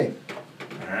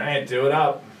right, do it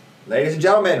up. Ladies and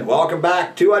gentlemen, welcome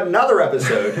back to another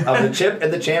episode of the Chip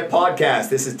and the Champ podcast.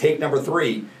 This is take number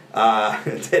 3.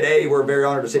 Today, we're very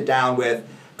honored to sit down with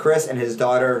Chris and his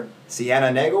daughter,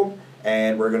 Sienna Nagel,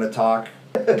 and we're going to talk.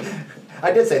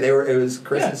 I did say it was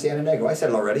Chris and Sienna Nagel. I said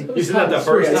it already. You said that the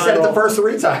first time. I said it the first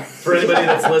 3 times. For anybody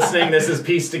that's listening, this is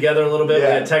pieced together a little bit. Yeah.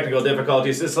 We had technical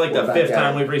difficulties. This is like We're the back 5th at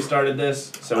time it. we've restarted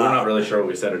this, so we're not really sure what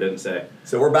we said or didn't say.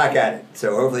 So we're back at it.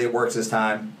 So hopefully it works this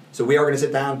time. So we are going to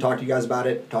sit down, talk to you guys about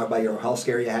it, talk about your health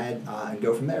scare you had, and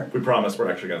go from there. We promise we're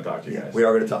actually going to talk to you guys. We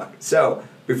are going to talk. So,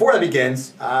 before that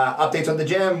begins, updates on the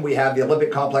gym. We have the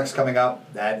Olympic complex coming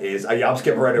up. That is, I'm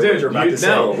skipping right over what you're about to say.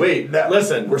 No, wait,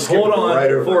 listen, we're skipping hold on, right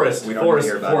over Forrest, it. We don't need to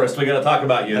hear about Forrest, we got to talk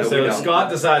about you. No, we So don't. Scott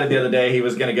decided the other day he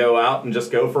was going to go out and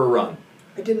just go for a run.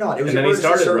 I did not. It was And then he emergency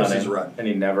started services running, run. and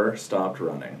he never stopped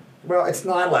running. Well, it's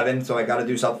 9/11, so I got to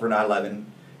do something for 9/11.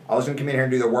 I was going to come in here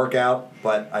and do the workout,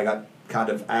 but I got kind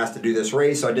of asked to do this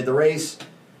race, so I did the race.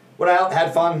 Went out,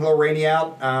 had fun, a little rainy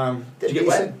out. Did you get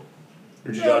wet?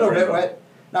 Or did you Yeah, a little dodge bit rain? wet.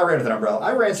 Not ran with an umbrella.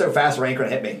 I ran so fast, rain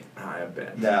couldn't hit me. I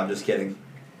bet. No, I'm just kidding.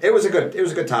 It was a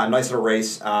good time. Nice little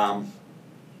race. Not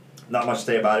much to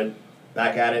say about it.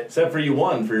 Back at it. Except for you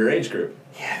won for your age group.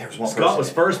 Yeah, there was one Scott person. was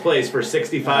first place for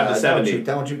 65 to 70.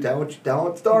 Don't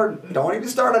start. Don't even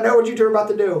start. I know what you're about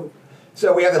to do.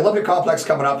 So we have the Olympic complex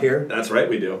coming up here. That's right,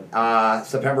 we do.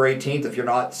 September 18th. If you're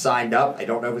not signed up, I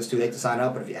don't know if it's too late to sign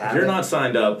up, but if you If haven't. you're not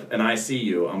signed up and I see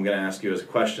you, I'm going to ask you as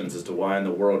questions as to why in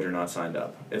the world you're not signed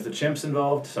up. If the Chimp's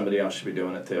involved, somebody else should be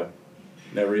doing it too.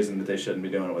 No reason that they shouldn't be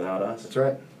doing it without us. That's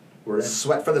right. We're in.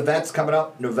 Sweat for the Vets coming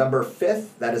up November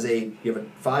 5th. That is you have a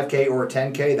 5K or a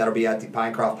 10K. That'll be at the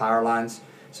Pinecroft Power Lines.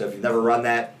 So if you've never run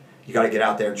that, you got to get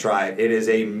out there and try it. It is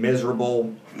a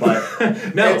miserable, but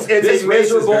No, it's this a race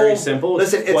is miserable. very simple.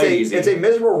 It's Listen, quite easy. it's a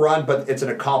miserable run, but it's an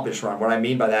accomplished run. What I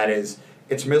mean by that is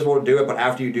it's miserable to do it, but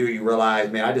after you do it, you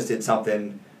realize, man, I just did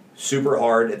something super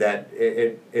hard that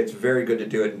it's very good to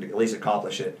do it and at least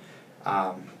accomplish it.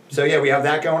 So yeah, we have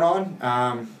that going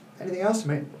on. Anything else?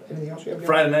 Anything else we have?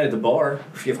 Friday night at the bar.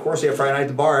 Of course, you have Friday night at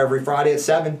the bar every Friday at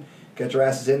 7. Get your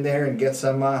asses in there and get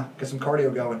some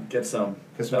cardio going. Get some.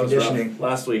 Get some That was conditioning. rough.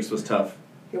 Last week's was tough.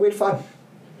 Yeah, we had fun.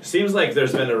 Seems like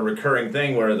there's been a recurring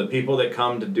thing where the people that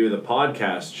come to do the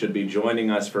podcast should be joining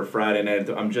us for Friday night.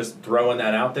 I'm just throwing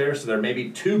that out there. So there may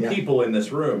be 2 people in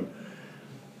this room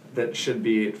that should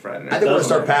be at Friday night. I think we're going to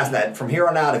start passing that. From here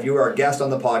on out, if you are a guest on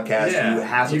the podcast, Yeah. you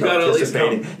have to You gotta at least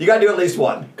participate. come. You got to do at least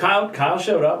one. Kyle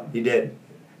showed up. You did.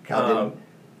 Kyle did.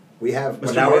 We have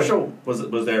Mr. now Marshall was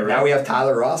there. Right? Now we have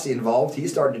Tyler Rossi involved.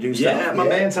 He's starting to do stuff. Yeah, my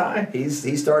man Ty.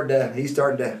 He's starting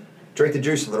to drink the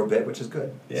juice a little bit, which is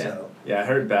good. Yeah. So. Yeah, I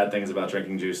heard bad things about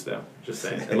drinking juice though. Just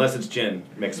saying. Unless it's gin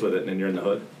mixed with it and you're in the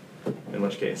hood. In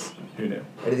which case, who knew?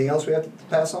 Anything else we have to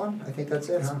pass on? I think that's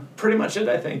it, huh? Pretty much it,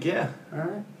 I think, yeah.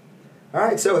 All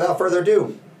right, so without further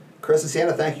ado, Chris and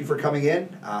Sienna, thank you for coming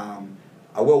in.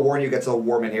 I will warn you, it gets a little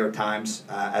warm in here at times.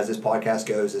 As this podcast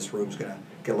goes, this room's going to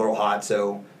get a little hot,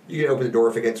 so you can open the door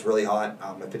if it gets really hot.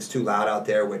 If it's too loud out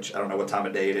there, which I don't know what time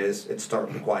of day it is, it's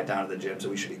starting to quiet down at the gym, so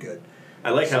we should be good. I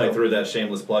like how he threw that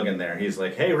shameless plug in there. He's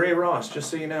like, hey, Ray Ross,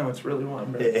 just so you know, it's really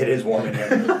warm. It is warm in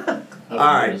here. All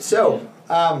right, so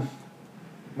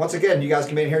once again, you guys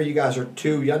come in here. You guys are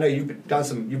 2. I know you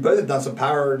both have done some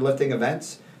powerlifting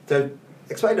events. So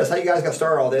explain to us how you guys got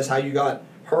started all this, how you got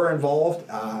her involved,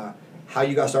 how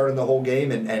you got started in the whole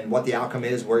game, and what the outcome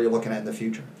is, where you're looking at in the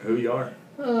future. Who you are.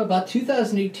 About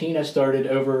 2018, I started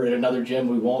over at another gym.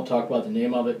 We won't talk about the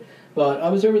name of it. But I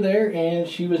was over there, and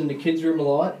she was in the kids' room a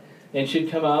lot. And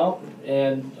she'd come out,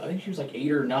 and I think she was like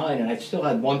 8 or 9, and I still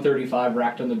had 135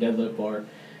 racked on the deadlift bar.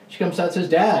 She comes out and says,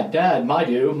 Dad,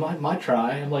 my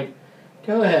try. I'm like,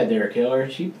 go ahead there, killer.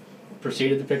 She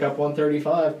proceeded to pick up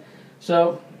 135.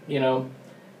 So,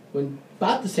 when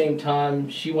about the same time,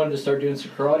 she wanted to start doing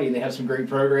some karate, and they have some great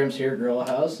programs here at Gorilla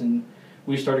House, and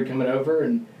we started coming over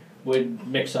and would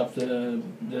mix up the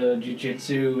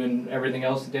jiu-jitsu and everything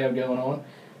else that they have going on.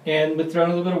 And with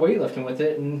throwing a little bit of weightlifting with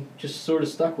it, and just sort of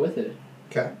stuck with it.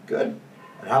 Okay, good.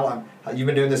 And how long? You've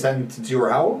been doing this then since you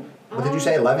were how old? What did you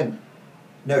say, 11?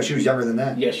 No, she was younger than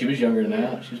that. Yeah, she was younger than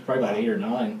that. She was probably about 8 or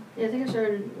 9. Yeah, I think I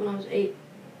started when I was 8.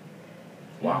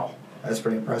 Wow, that's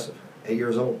pretty impressive. 8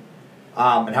 years old.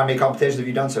 And how many competitions have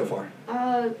you done so far?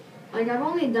 I've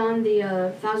only done the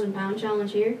 1,000-pound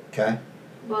challenge here. Okay.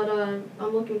 But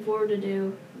I'm looking forward to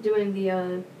doing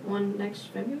the one next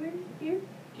February here.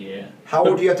 Yeah. How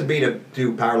old do you have to be to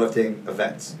do powerlifting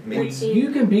events? I mean,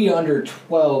 You can be under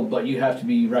 12, but you have to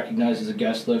be recognized as a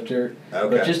guest lifter.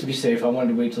 Okay. But just to be safe, I wanted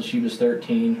to wait till she was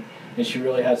 13, and she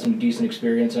really had some decent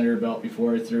experience under her belt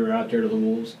before I threw her out there to the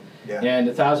wolves. Yeah. And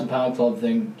the 1,000-pound club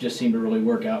thing just seemed to really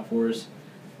work out for us.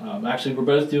 Actually, we're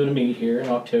both doing a meet here in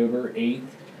October 8th.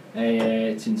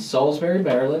 It's in Salisbury,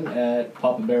 Maryland at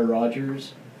Papa Bear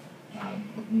Rogers.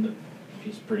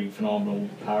 He's a pretty phenomenal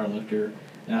powerlifter.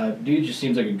 Dude just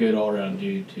seems like a good all-around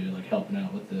dude too, like helping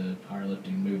out with the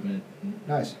powerlifting movement.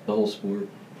 Nice. The whole sport.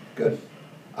 Good.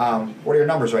 What are your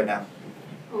numbers right now?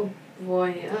 Oh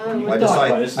boy. I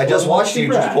just watched you.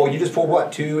 You just pulled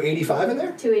what? 285 in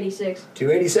there? 286.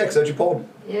 286. That's what you pulled.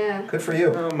 Yeah. Good for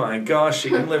you. Oh my gosh, she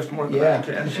can lift more than I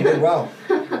can. She did well.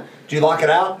 Did you lock it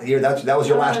out? Here, that was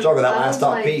your last struggle. That last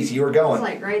top piece. You were going. It's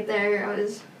like right there.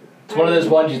 It's one of those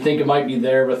ones you think it might be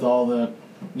there with all the,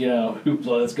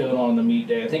 hoopla that's going on the meet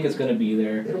day. I think it's going to be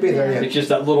there. It'll be there. Yeah. It's just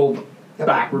that little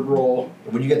backward roll.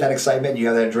 When you get that excitement, you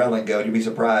have that adrenaline go. You'll be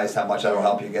surprised how much that'll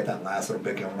help you get that last little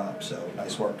bit going up. So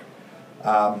nice work.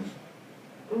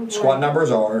 Squat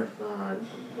numbers are.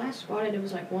 Last squat I did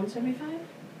was like 175.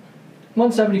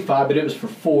 175, but it was for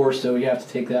 4, so you have to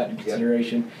take that into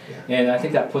consideration. Yeah. And I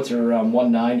think that puts her around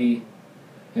 190,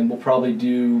 and we'll probably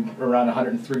do around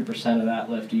 103% of that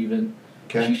lift even.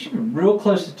 Okay. She should be real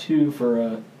close to 2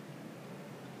 for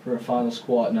a final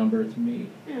squat number to me.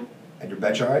 Yeah. And your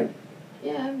bench all right?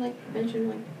 Yeah, I'm like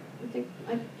mentioned, I think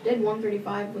I did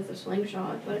 135 with a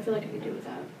slingshot, but I feel like I could do with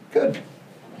that. Good.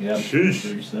 Yeah.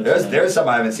 There's something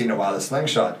I haven't seen in a while. The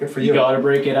slingshot. Good for you. You gotta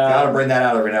break it out. Gotta bring that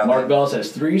out every now and then. Mark Bell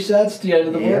says 3 sets at the end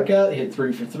of the workout. Hit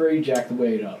 3 for 3. Jack the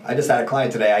weight up. I just had a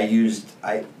client today.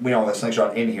 We don't have a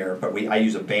slingshot in here, but I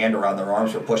use a band around their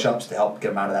arms for push-ups to help get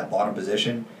them out of that bottom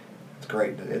position. It's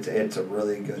great. It's a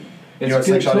really good. It's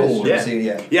a good tool. Yeah, actually,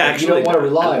 you don't want to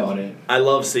rely on it. I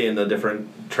love seeing the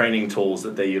different training tools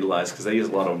that they utilize because they use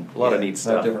a lot of neat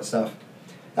stuff. A lot of different stuff.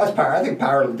 That's power. I think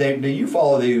power. Do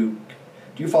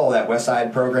you follow that West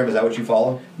Side program? Is that what you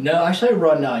follow? No, actually I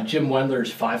run Jim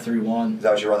Wendler's 531. Is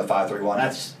that what you run, the 531?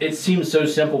 It seems so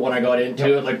simple when I got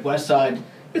into it. Like West Side,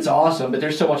 it's awesome, but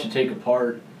there's so much to take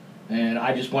apart, and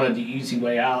I just wanted the easy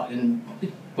way out. And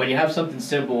when you have something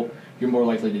simple, you're more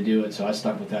likely to do it. So I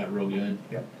stuck with that real good.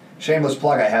 Yep. Shameless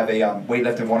plug. I have a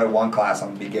weightlifting 101 class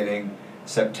I'm beginning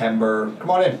September. Come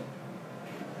on in.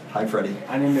 Hi, Freddie.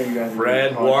 I didn't know you guys were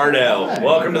Fred Wardell. Hi.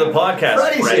 Welcome to the podcast,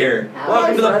 Freddie's Fred. here.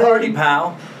 Welcome to the party,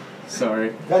 pal.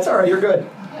 Sorry. That's all right. You're good.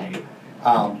 Hi.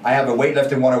 I have a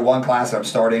weightlifting 101 class that I'm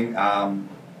starting on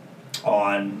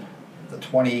the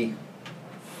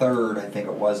 23rd, I think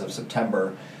it was, of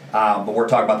September. But we're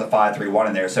talking about the 531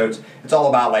 in there. So it's all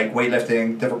about like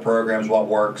weightlifting, different programs, what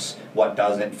works, what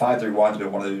doesn't. 531's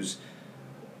been one of those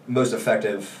most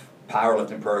effective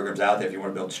powerlifting programs out there if you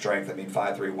want to build strength. I mean,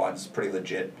 531's pretty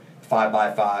legit.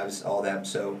 5x5s, all them.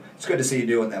 So it's good to see you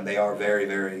doing them. They are very,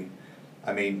 very.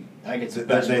 I mean, I think it's the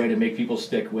best way to make people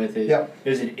stick with it. Yep.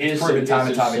 Is it is proven time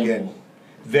and time simple. again.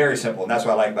 Very simple, and that's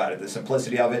what I like about it. The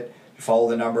simplicity of it. You follow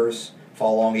the numbers,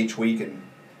 follow along each week, and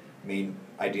I mean,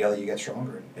 ideally you get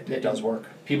stronger. It does work.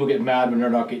 People get mad when they're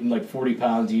not getting like 40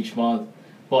 pounds each month,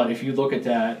 but if you look at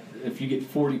that, if you get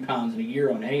 40 pounds in a year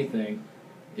on anything,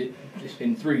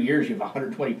 in 3 years you have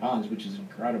 120 pounds, which is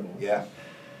incredible. Yeah,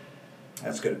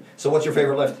 that's good. So what's your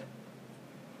favorite lift?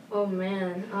 Oh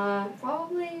man,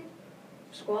 probably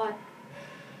squat.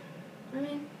 I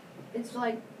mean, it's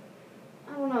like,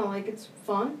 I don't know, like it's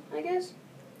fun, I guess,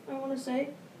 I want to say.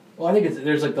 Well, I think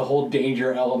there's like the whole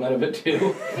danger element of it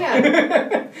too.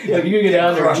 Yeah. Like you get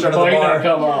down there and you might not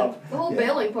come up. The whole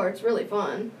bailing part's really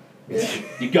fun.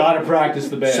 You gotta practice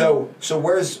the bail. So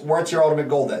what's your ultimate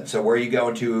goal then? So where are you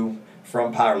going to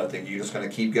from powerlifting? Are you just going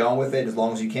to keep going with it as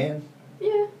long as you can?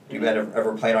 Yeah. Do you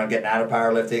ever plan on getting out of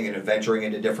powerlifting and venturing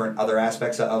into different other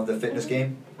aspects of the fitness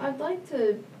game? I'd like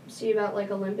to see about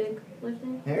like Olympic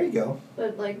lifting. There you go.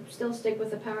 But like still stick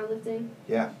with the powerlifting.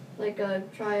 Yeah. Like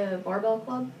try a barbell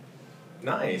club.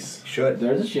 Nice. Should.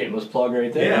 There's a shameless plug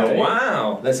right there. Yeah, right?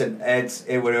 wow. Listen,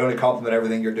 it would only complement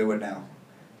everything you're doing now.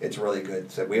 It's really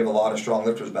good. So we have a lot of strong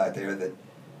lifters back there that,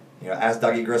 ask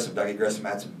Dougie Grissom. Dougie Grissom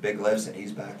had some big lifts, and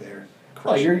he's back there.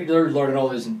 Oh, you're learning all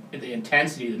this, the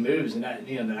intensity of the moves and that,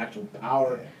 the actual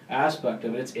power aspect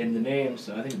of it. It's in the name,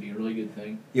 so I think it'd be a really good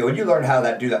thing. Yeah, when you learn how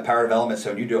to do that power development, so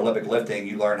when you do Olympic lifting,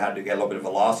 you learn how to get a little bit of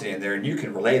velocity in there, and you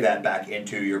can relay that back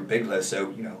into your big lift.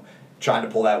 So, trying to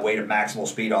pull that weight at maximal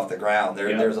speed off the ground,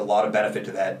 there's a lot of benefit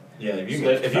to that. Yeah, if you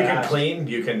can clean,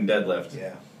 you can deadlift.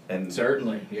 Yeah. And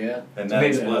certainly, yeah. And that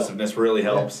explosiveness really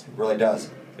helps. Yeah, it really does.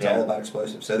 It's all about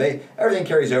explosive. So everything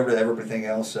carries over to everything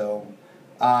else. So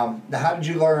now how did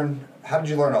you learn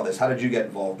all this? How did you get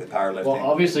involved with powerlifting? Well,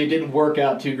 obviously it didn't work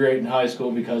out too great in high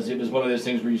school because it was one of those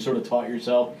things where you sort of taught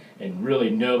yourself and really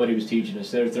nobody was teaching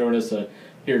us. They were throwing us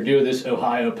here, do this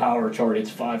Ohio power chart,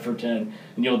 it's 5 for 10,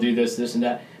 and you'll do this, this, and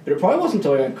that. But it probably wasn't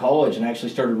until I got in college and actually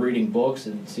started reading books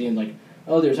and seeing like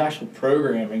oh, there's actual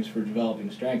programmings for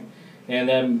developing strength. And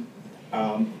then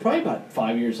probably about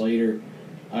 5 years later,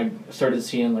 I started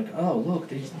seeing like, oh, look,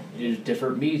 there's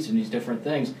different meets and these different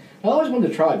things. I always wanted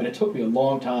to try, but it took me a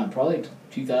long time. Probably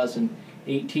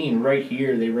 2018, right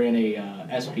here, they ran a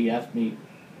SPF meet,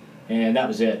 and that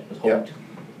was it. I was hooked. Yep.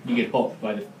 You get hooked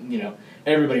by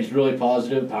everybody's really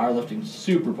positive. Powerlifting's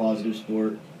super positive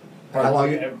sport. How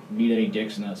long you ever meet any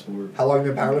dicks in that sport? How long have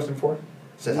you been powerlifting for?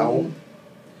 Since how old?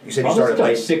 You said you I was started like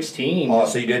late. 16. Oh,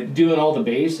 so you did, doing all the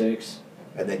basics.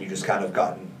 and then you just kind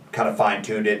of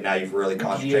fine-tuned it, and now you've really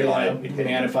concentrated on it.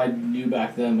 Man, if I knew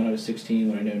back then when I was 16,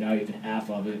 what I know now, even half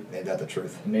of it, Ain't that the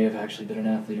truth? I may have actually been an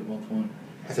athlete at one point.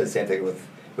 I said the same thing with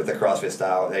the CrossFit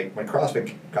style. Like, when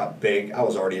CrossFit got big, I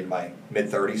was already in my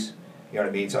mid-30s. You know what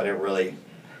I mean? So I didn't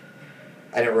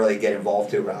really get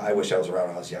involved too. But I wish I was around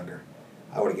when I was younger.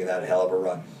 I would have given that a hell of a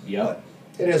run. Yep.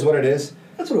 But it is what it is.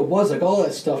 That's what it was. Like all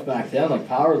that stuff back then, like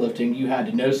powerlifting, you had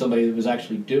to know somebody that was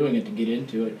actually doing it to get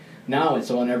into it. Now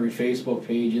it's on every Facebook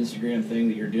page, Instagram thing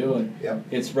that you're doing. Yep.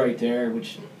 It's right there,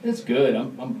 which is good.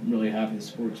 I'm really happy the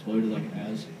sport exploded like it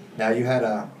has. Now you had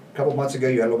a couple months ago.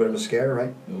 You had a little bit of a scare,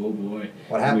 right? Oh boy.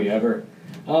 What happened? Did we ever?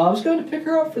 I was going to pick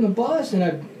her up from the bus, and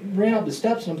I ran up the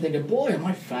steps, and I'm thinking, boy, am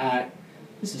I fat.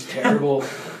 This is terrible.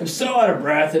 I'm so out of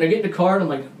breath. And I get in the car, and I'm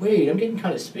like, wait, I'm getting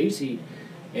kind of spacey.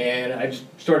 And I just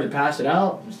started passing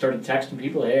out and started texting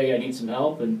people, hey, I need some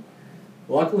help. And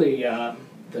luckily,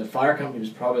 the fire company was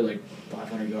probably like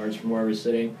 500 yards from where I was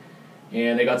sitting,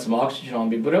 and they got some oxygen on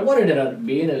me. But what it ended up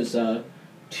being is 2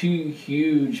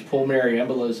 huge pulmonary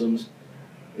embolisms.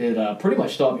 It pretty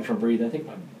much stopped me from breathing. I think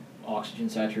my oxygen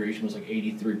saturation was like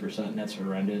 83%, and that's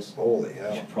horrendous. Holy I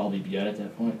hell. should probably be dead at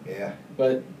that point. Yeah.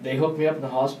 But they hooked me up in the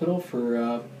hospital for,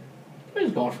 I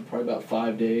was gone for probably about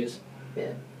 5 days.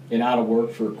 Yeah. And out of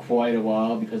work for quite a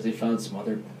while because they found some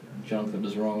other junk that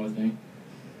was wrong with me.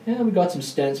 And we got some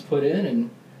stents put in, and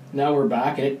now we're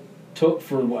back. And it took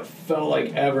for what felt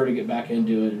like ever to get back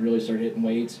into it and really start hitting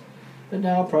weights. But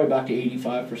now probably back to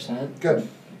 85%. Good.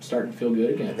 Starting to feel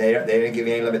good again. And they didn't give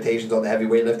you any limitations on the heavy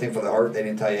weightlifting for the heart? They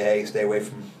didn't tell you, hey, stay away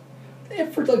from... Yeah,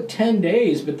 for like 10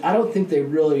 days, but I don't think they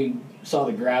really saw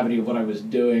the gravity of what I was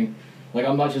doing. Like,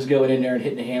 I'm not just going in there and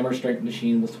hitting a hammer strength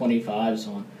machine with 25s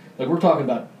on. Like, we're talking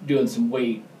about doing some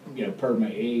weight, per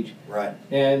my age. Right.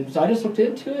 And so I just looked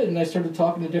into it, and I started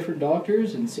talking to different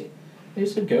doctors, and they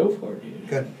said, go for it, dude.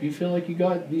 Good. If you feel like you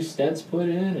got these stents put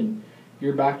in and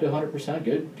you're back to 100%,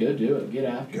 go do it. Get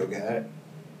after Go it. get it.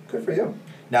 Good for you.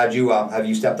 Now, have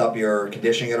you stepped up your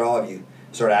conditioning at all? Have you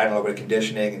started adding a little bit of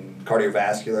conditioning and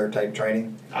cardiovascular type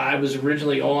training? I was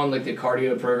originally on like the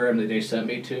cardio program that they sent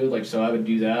me to, so I would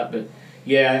do that. But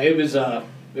yeah, it was a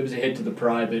hit to the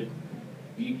pride. But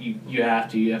you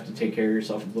have to take care of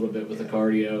yourself a little bit with the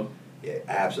cardio. Yeah,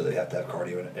 absolutely have to have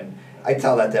cardio in it. And I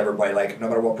tell that to everybody, like, no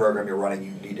matter what program you're running,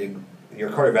 you need your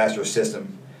cardiovascular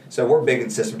system. So we're big in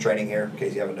system training here, in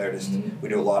case you haven't noticed. Mm-hmm. We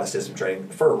do a lot of system training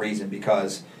for a reason,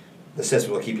 because the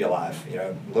system will keep you alive.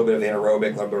 A little bit of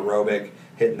anaerobic, a little bit of aerobic,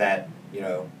 hitting that,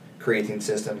 creatine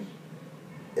system.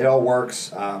 It all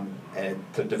works, and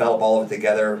to develop all of it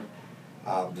together,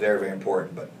 very, very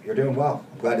important. But you're doing well.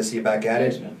 I'm glad to see you back at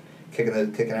Thanks, it,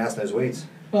 man. kicking ass in those weights.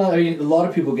 Well, I mean, a lot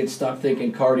of people get stuck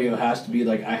thinking cardio has to be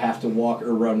like, I have to walk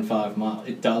or run 5 miles.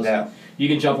 It doesn't. Yeah. You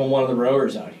can jump on one of the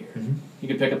rowers out here. Mm-hmm. You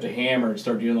can pick up the hammer and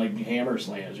start doing like hammer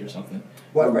slams or something.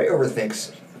 Well, everybody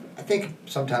overthinks. I think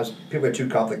sometimes people are too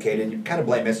complicated. You kind of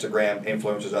blame Instagram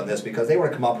influencers on this because they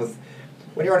want to come up with...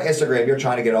 When you're on Instagram, you're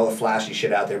trying to get all the flashy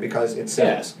shit out there because it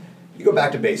sells. Yeah. You go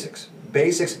back to basics.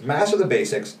 Basics, master the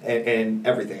basics and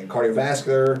everything.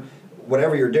 Cardiovascular,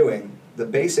 whatever you're doing, the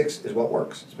basics is what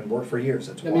works. It's been worked for years.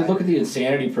 That's why. I mean, look at the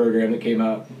Insanity program that came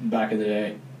out back in the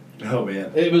day. Oh,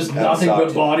 man. It was That nothing but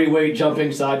sucked. body weight,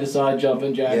 jumping side to side,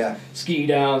 jumping jacks, Yeah. ski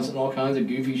downs, and all kinds of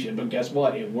goofy shit. But guess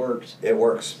what? It works. It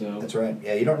works. So- That's right.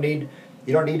 Yeah, you don't need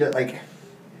to, like...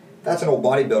 That's an old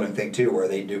bodybuilding thing, too, where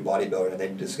they do bodybuilding and they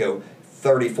just go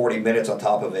 30, 40 minutes on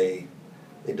top of they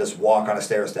just walk on a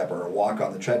stair stepper or walk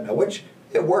on the treadmill, which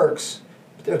it works,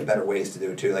 but there's better ways to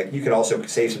do it too. Like, you could also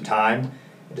save some time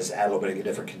and just add a little bit of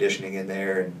different conditioning in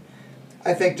there. And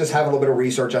I think just have a little bit of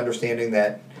research understanding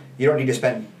that you don't need to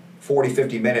spend 40,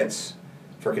 50 minutes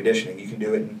for conditioning. You can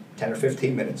do it in 10 or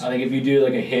 15 minutes. I think if you do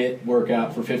like a HIIT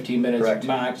workout for 15 minutes Correct.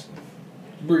 max,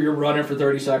 where you're running for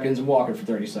 30 seconds and walking for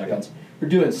 30 seconds, you're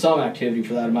doing some activity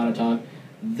for that amount of time,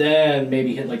 then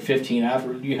maybe hit like 15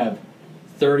 after, you have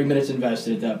 30 minutes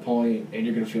invested at that point, and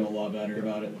you're going to feel a lot better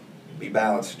about it. Be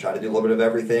balanced. Try to do a little bit of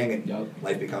everything, and Yep.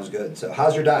 life becomes good. So,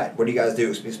 how's your diet? What do you guys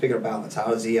do? Speaking of balance,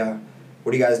 what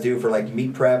do you guys do for like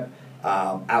meat prep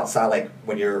outside? Like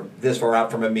when you're this far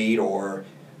out from a meet, or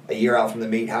a year out from the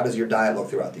meet, how does your diet look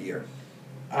throughout the year?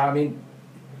 I mean,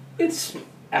 it's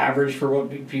average for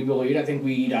what people eat. I think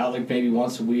we eat out like maybe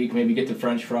once a week, maybe get the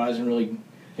French fries and really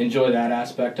enjoy that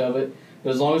aspect of it. But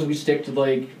as long as we stick to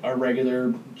like our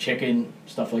regular chicken,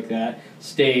 stuff like that,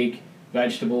 steak,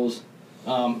 vegetables,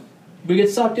 we get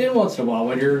sucked in once in a while.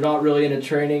 When you're not really in a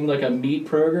training, like a meat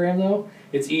program though,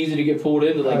 it's easy to get pulled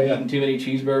into like eating too many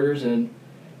cheeseburgers, and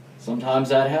sometimes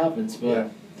that happens. But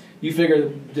you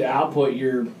figure the output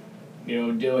you're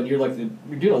doing,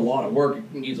 you're doing a lot of work.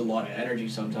 It needs a lot of energy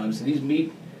sometimes. So these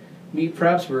meat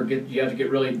preps where you have to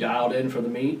get really dialed in for the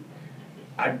meat.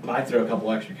 I throw a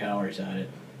couple extra calories at it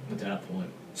at that point.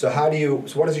 So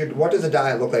what does a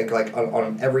diet look like on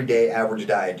an everyday average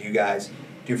diet? Do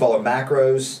you follow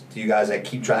macros? Do you guys like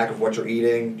keep track of what you're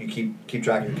eating? Do you keep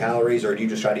track of your calories, or do you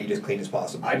just try to eat as clean as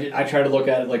possible? I try to look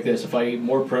at it like this. If I eat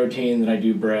more protein than I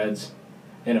do breads,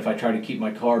 and if I try to keep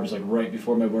my carbs like right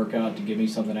before my workout to give me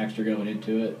something extra going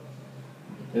into it,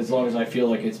 as long as I feel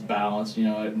like it's balanced,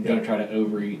 I don't try to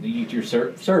overeat. Eat your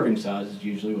serving size is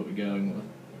usually what we're going with.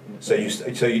 So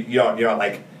you're not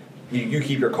like you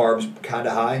keep your carbs kind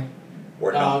of high,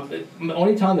 or not? The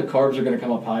only time the carbs are going to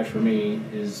come up high for me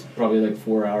is probably like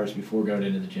 4 hours before going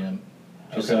into the gym,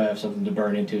 just so I have something to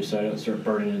burn into, so I don't start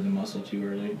burning into the muscle too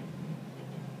early.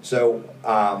 So,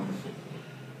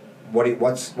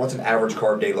 what's an average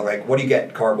carb day look like? What do you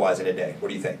get carb wise in a day? What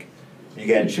do you think? You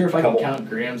get I'm sure if I can count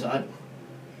grams,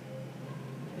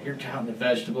 you're counting the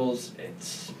vegetables.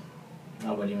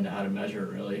 I wouldn't even know how to measure it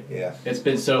really. Yeah. It's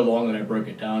been so long that I broke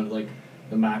it down to like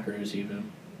the macros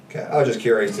even. Okay, I was just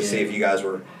curious to see if you guys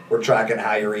were tracking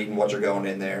how you're eating, what you're going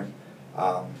in there.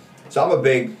 So I'm a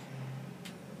big,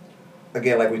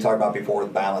 again, like we talked about before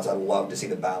with balance. I love to see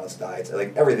the balanced diets.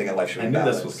 Like everything in life should be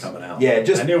balanced. I knew this was coming out. Yeah,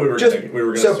 I knew we were going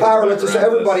to. So powerlifting. So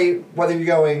everybody, whether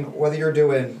you're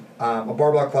doing a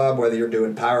barbell club, whether you're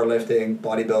doing powerlifting,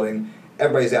 bodybuilding,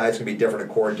 everybody's diet's gonna be different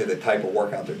according to the type of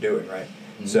workout they're doing, right?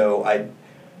 Mm-hmm. So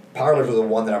powerlifters are the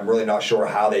one that I'm really not sure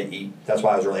how they eat. That's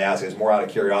why I was really asking. It's more out of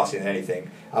curiosity than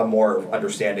anything. I'm more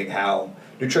understanding how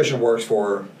nutrition works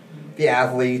for the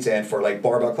athletes and for like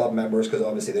barbell club members, because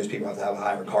obviously those people have to have a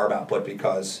higher carb output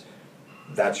because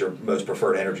that's your most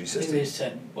preferred energy system. They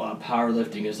said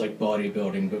powerlifting is like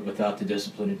bodybuilding, but without the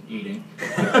discipline of eating.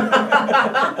 That's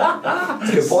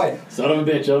a good point. Son of a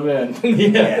bitch, I'm in.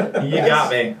 Yeah, you got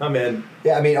me. I'm in.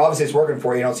 Yeah, I mean, obviously it's working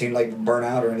for you. You don't seem like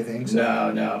burnout or anything.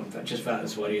 So. No, I'm just fat and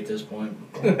sweaty at this point.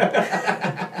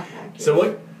 So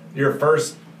what, your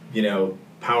first,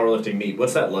 powerlifting meet,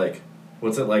 what's that like?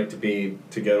 What's it like to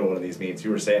go to one of these meets? You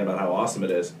were saying about how awesome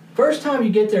it is. First time you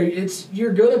get there,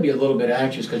 you're going to be a little bit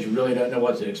anxious because you really don't know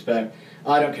what to expect.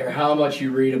 I don't care how much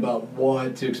you read about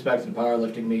what to expect in a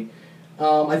powerlifting meet.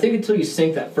 I think until you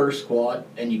sink that first squat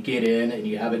and you get in and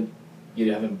you haven't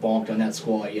bonked on that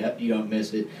squat, you don't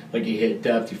miss it. Like you hit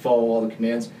depth, you follow all the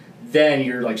commands, then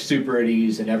you're like super at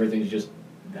ease and everything's just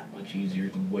that much easier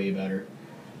and way better.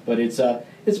 But it's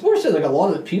more so like a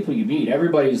lot of the people you meet,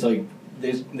 everybody's like,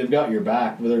 they've got your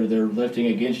back, whether they're lifting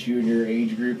against you in your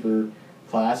age group or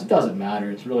class. It doesn't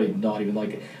matter. It's really not even like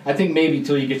it. I think maybe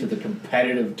until you get to the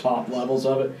competitive top levels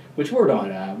of it, which we're not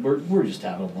at. We're just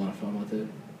having a lot of fun with it.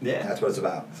 Yeah, that's what it's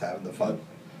about. It's having the fun.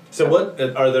 So what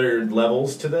are there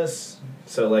levels to this?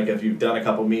 So like if you've done a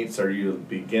couple meets, are you a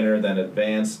beginner then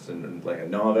advanced and like a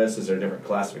novice? Is there different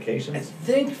classifications? I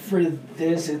think for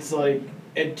this it's like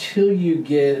until you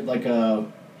get like a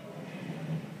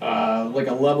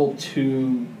level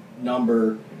 2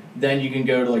 number, then you can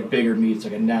go to like bigger meets,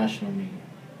 like a national meet.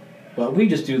 But we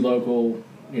just do local,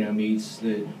 meets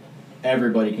that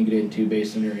everybody can get into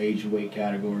based on their age and weight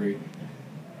category.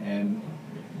 And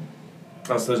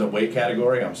so there's a weight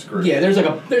category? I'm screwed. yeah, there's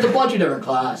a bunch of different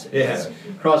classes. Yeah.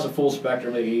 Across the full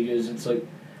spectrum of ages. It's like,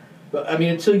 but I mean,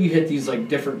 until you hit these like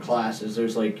different classes,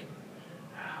 there's like,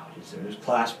 there's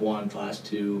class 1, class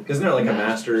 2. Isn't there like a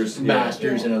master's?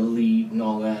 Masters and elite and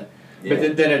all that. Yeah.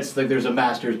 But then it's like there's a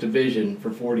master's division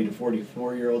for 40 to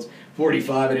 44-year-olds,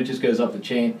 45, and it just goes up the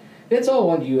chain. It's all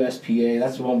on USPA.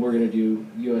 That's the one we're going to do,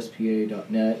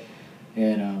 USPA.net.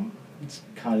 And it's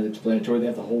kind of explanatory. They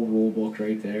have the whole rule book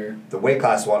right there. The weight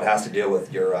class one has to deal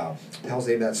with your, what the hell's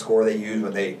the name of that score they use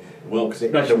when they... Wilks.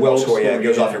 The Wilks score, it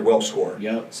goes off your Wilks score.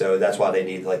 Yep. So that's why they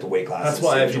need like the weight classes. That's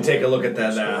why if you take a look at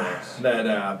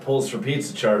that Pulls for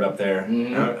Pizza chart up there,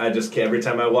 I just can't, every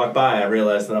time I walk by I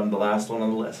realize that I'm the last one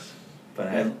on the list. But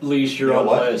at least you're on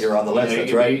the list. You're on the list,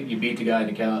 that's right. You beat the guy in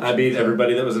the couch. I beat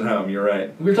everybody that was at home, you're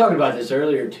right. We were talking about this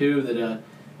earlier too, that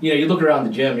you look around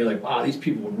the gym, you're like, wow, these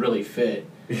people are really fit.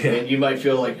 Yeah. And you might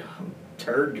feel like I'm a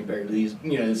turd compared to these,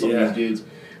 some of these dudes.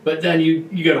 But then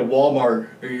you go to Walmart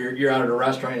or you're out at a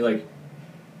restaurant, you're like,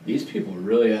 These people are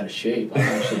really out of shape. I'm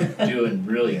actually doing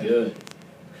really good.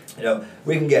 You know,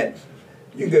 you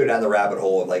can go down the rabbit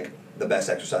hole of like the best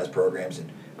exercise programs,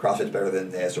 and CrossFit's better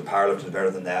than this, or powerlifting's better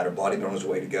than that, or bodybuilding's the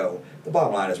way to go. The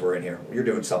bottom line is we're in here. You're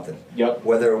doing something. Yep.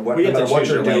 No matter what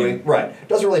you're doing, lane. right?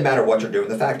 Doesn't really matter what you're doing.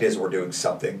 The fact is we're doing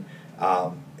something,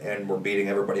 and we're beating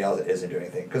everybody else that isn't doing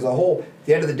anything. Because at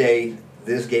the end of the day,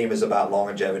 this game is about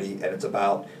longevity, and it's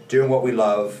about doing what we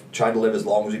love, trying to live as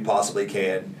long as we possibly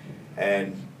can,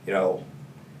 and it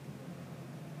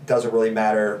doesn't really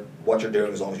matter what you're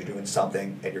doing as long as you're doing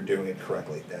something and you're doing it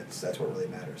correctly. That's what really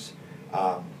matters.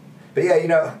 But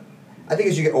yeah, I think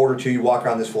as you get older too, you walk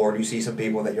around this floor and you see some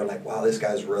people that you're like, wow, this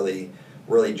guy's really,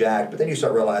 really jacked. But then you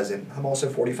start realizing, I'm also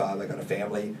 45. I got a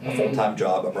family, a full-time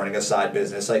job. I'm running a side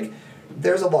business. Like,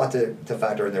 there's a lot to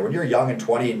factor in there. When you're young and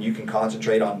 20 and you can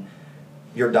concentrate on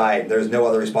your diet, there's no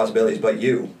other responsibilities but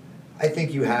you. I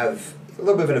think you have a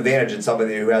little bit of an advantage in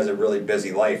somebody who has a really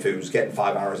busy life, who's getting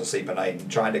 5 hours of sleep a night and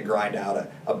trying to grind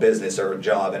out a business or a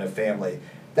job and a family.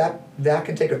 That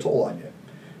can take a toll on you.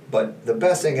 But the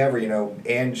best thing ever,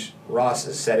 Ange Ross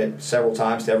has said it several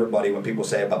times to everybody when people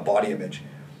say about body image.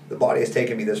 The body has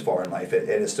taken me this far in life. It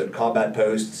has stood combat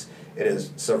posts. It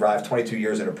has survived 22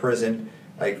 years in a prison.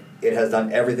 Like, it has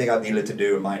done everything I've needed to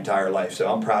do in my entire life.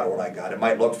 So I'm proud of what I got. It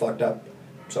might look fucked up.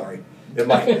 Sorry. It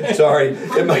might. Sorry.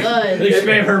 It might. At least you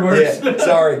may have heard worse. Yeah,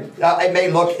 sorry.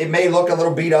 It may look a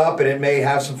little beat up, and it may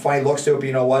have some funny looks to it. But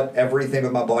you know what? Everything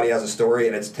with my body has a story,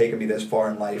 and it's taken me this far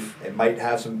in life. It might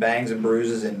have some bangs and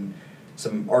bruises and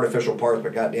some artificial parts,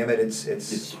 but goddamn it, it's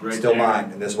right still there. mine,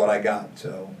 and this is what I got.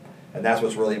 So, and that's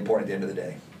what's really important at the end of the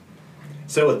day.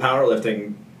 So with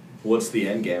powerlifting, what's the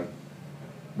end game?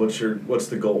 What's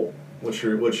the goal? What's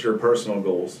your personal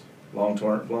goals? Long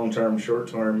term, short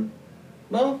term?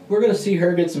 Well, we're gonna see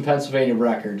her get some Pennsylvania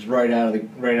records right out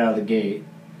of the gate,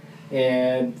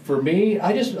 and for me,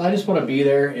 I just want to be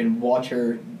there and watch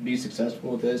her be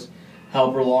successful with this,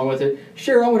 help her along with it.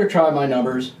 Sure, I'm gonna try my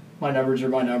numbers. My numbers are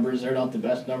my numbers. They're not the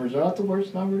best numbers. They're not the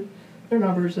worst numbers. They're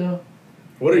numbers though.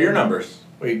 What are your numbers?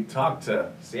 We talked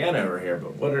to Sienna over here,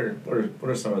 but what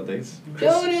are some of these?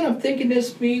 Going in, I'm thinking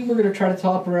this meet we're gonna try to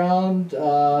top around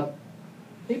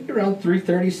maybe around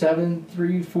 337,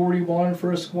 341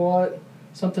 for a squat.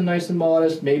 Something nice and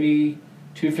modest, maybe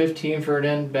 215 for an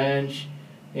end bench,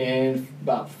 and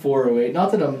about 408.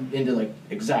 Not that I'm into like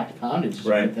exact poundages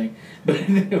or anything, but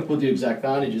we'll do exact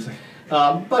poundages.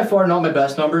 By far not my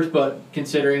best numbers, but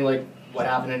considering like what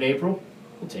happened in April,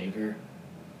 we'll take her.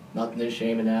 Nothing to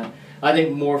shame in that. I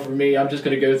think more for me, I'm just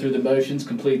going to go through the motions,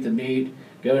 complete the meet,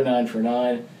 go 9 for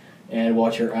 9, and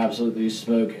watch her absolutely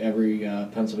smoke every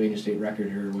Pennsylvania State record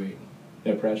at her weight.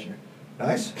 No pressure.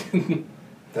 Nice.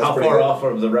 How far off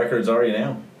of the records are you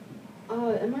now?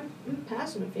 I'm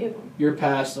passing a few of them. You're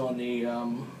passed on the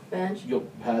Bench. You'll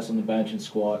pass on the bench and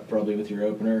squat probably with your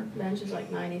opener. Bench is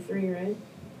like 93, right?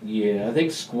 Yeah, I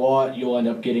think squat you'll end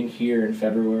up getting here in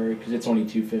February because it's only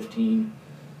 215,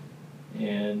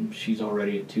 and she's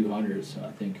already at 200. So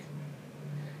I think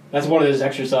that's one of those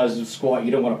exercises of squat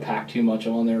you don't want to pack too much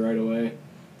on there right away.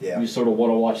 Yeah. You sort of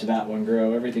want to watch that one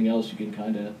grow. Everything else you can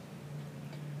kind of.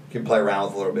 You can play around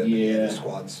with a little bit. Yeah. The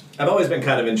squats. I've always been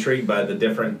kind of intrigued by the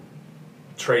different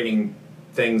training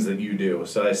things that you do.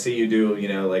 So I see you do,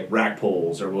 like rack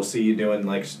pulls, or we'll see you doing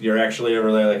like you're actually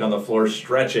over there like on the floor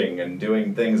stretching and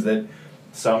doing things that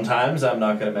sometimes I'm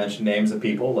not going to mention names of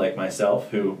people like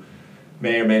myself who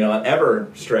may or may not ever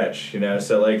stretch,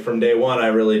 So like from day one I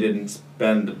really didn't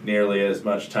spend nearly as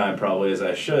much time probably as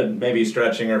I should, maybe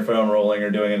stretching or foam rolling or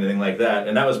doing anything like that.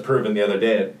 And that was proven the other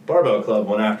day at Barbell Club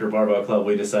when after Barbell Club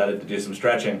we decided to do some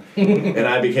stretching. And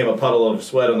I became a puddle of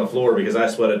sweat on the floor because I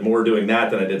sweated more doing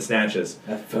that than I did snatches.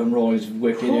 That foam rolling is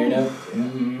wicked,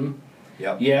 Mm-hmm.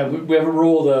 Yep. Yeah, we have a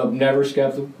rule though: never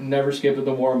skip at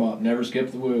the warm up, never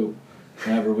skip the woo,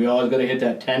 never. We always got to hit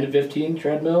that 10 to 15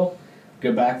 treadmill.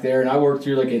 Go back there, and I work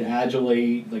through like an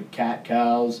Agilate, like cat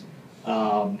cows,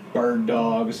 bird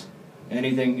dogs,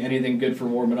 anything good for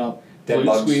warming up. Dead Glute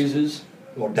bugs. Squeezes.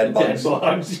 Well, dead bugs. Dead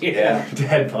bugs. Yeah.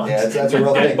 Dead bugs. Yeah, that's a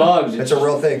real Dead thing. bugs. It's a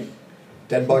real thing.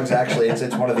 Dead bugs actually, it's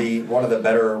one of the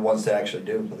better ones to actually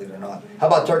do, believe it or not. How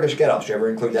about Turkish get-ups? Do you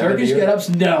ever include that? Turkish get-ups?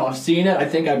 No, I've seen it. I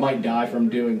think I might die from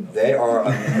doing them. They are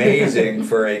amazing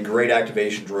for a great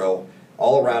activation drill,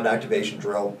 all-around activation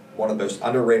drill. One of the most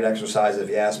underrated exercises, if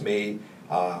you ask me.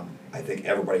 I think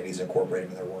everybody needs to incorporate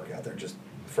them in their workout. They're just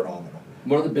phenomenal.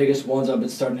 One of the biggest ones I've been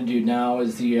starting to do now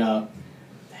is the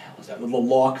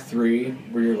lock 3,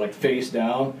 where you're like face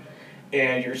down,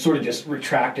 and you're sort of just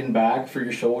retracting back for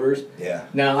your shoulders. Yeah.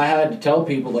 Now, I had to tell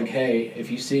people, like, hey,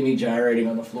 if you see me gyrating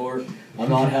on the floor, I'm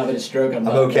not having a stroke. I'm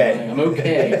okay. dying. I'm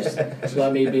okay. Just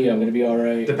let me be. I'm going to be all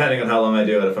right. Depending on how long I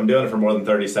do it. If I'm doing it for more than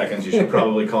 30 seconds, you should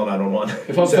probably call 911.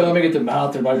 If I'm foaming at the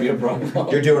mouth, there might be a problem.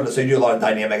 So you do a lot of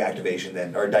dynamic activation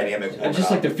then, or dynamic. I just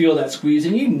like to feel that squeeze,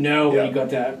 and when Yeah. you got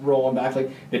that rolling back,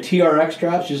 like the TRX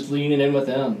straps, just leaning in with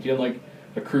them, doing like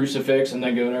a crucifix and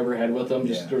then going overhead with them,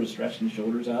 just sort of stretching the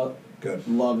shoulders out. Good.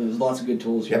 Love it. There's lots of good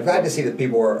tools here. I'm glad to see that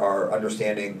people are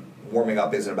understanding warming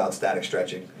up isn't about static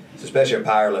stretching. So especially a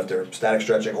power lifter, static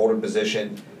stretching, holding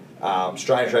position, trying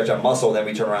to stretch that muscle, then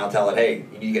we turn around and tell it, hey,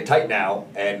 you need to get tight now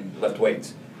and lift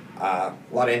weights. A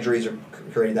lot of injuries are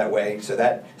created that way. So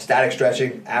that static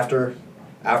stretching after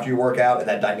you work out, and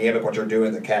that dynamic what you're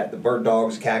doing, the bird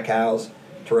dogs, cat cows,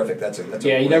 terrific. That's a you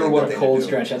really never good want a thing cold to do.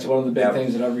 stretch. That's one of the big Yeah.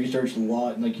 things that I've researched a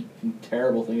lot, and like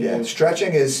terrible thing to Yeah, do.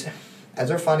 stretching is, as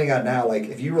they're finding out now, like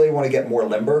if you really want to get more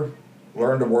limber,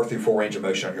 learn to work through full range of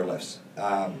motion on your lifts.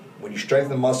 When you strengthen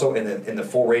the muscle in the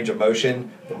full range of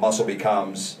motion, the muscle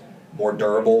becomes more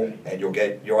durable, and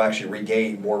you'll actually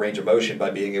regain more range of motion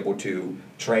by being able to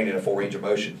train in a full range of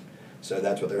motion. So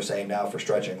that's what they're saying now for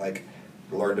stretching. Like,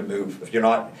 learn to move. If you're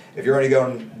only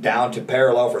going down to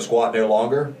parallel for squat no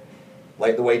longer,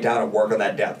 light the weight down and work on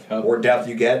that depth. The more depth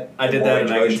you get, I the did more that, range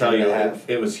and of I can motion tell you're you gonna have.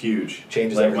 it was huge.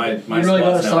 Changes like everything. My You really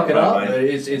got to squats now suck it are up, my- but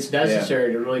it's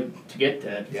necessary to get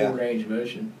that Yeah. full range of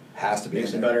motion. Has to be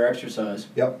Makes in a there. better exercise.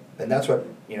 Yep, and that's what,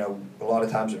 a lot of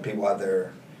times when people have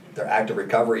their active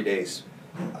recovery days,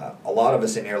 a lot of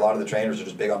us in here, a lot of the trainers are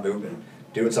just big on movement.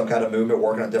 Doing some kind of movement,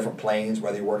 working on different planes,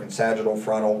 whether you're working sagittal,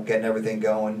 frontal, getting everything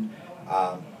going,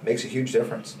 makes a huge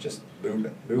difference. Just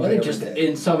movement. I Movement think every just day.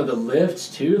 in some of the lifts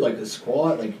too, like the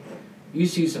squat, like you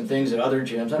see some things at other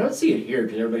gyms. I don't see it here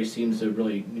because everybody seems to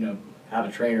really, have a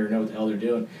trainer and know what the hell they're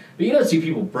doing. But you don't see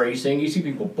people bracing. You see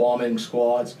people bombing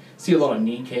squats. See a lot of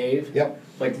knee cave. Yep.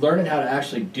 Like learning how to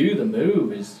actually do the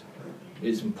move is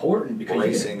important because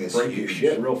Bracing you is can break your huge.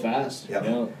 shit real fast. Yep. You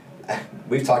know?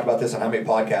 We've talked about this on how many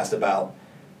podcasts about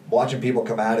watching people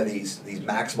come out of these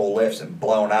maximal lifts and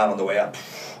blown out on the way up.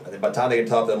 And then by the time they get to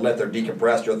the top of the lift, they're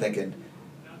decompressed. You're thinking,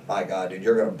 my God, dude,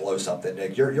 you're going to blow something.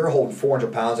 Like you're holding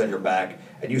 400 pounds on your back,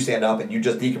 and you stand up and you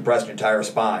just decompressed your entire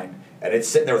spine, and it's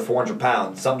sitting there with 400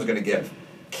 pounds. Something's going to give.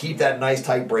 Keep that nice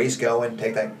tight brace going.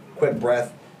 Take that quick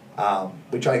breath.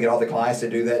 We try to get all the clients to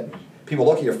do that. People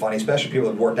look at you funny, especially people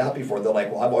that have worked out before. They're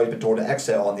like, well, I've always been told to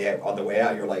exhale on the way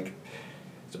out. You're like,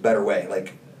 it's a better way.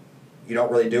 Like, you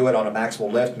don't really do it on a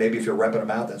maximal lift. Maybe if you're repping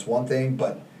them out, that's one thing,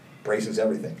 but bracing's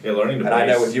everything. Yeah, learning to And I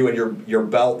know brace. with you and your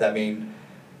belt, I mean,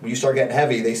 when you start getting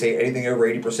heavy, they say anything over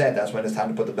 80%, that's when it's time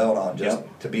to put the belt on, just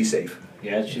to be safe.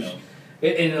 Yeah, it's just,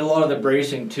 and a lot of the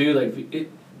bracing too, like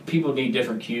people need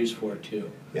different cues for it too.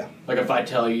 Yeah. Like if I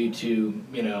tell you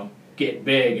to, get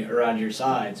big around your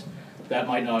sides, that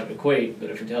might not equate, but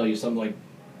if I tell you something like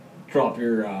drop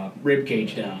your rib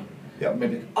cage down, Yep.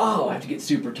 maybe, I have to get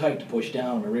super tight to push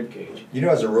down my rib cage. You know,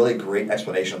 has a really great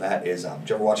explanation on that is, did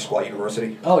you ever watch Squat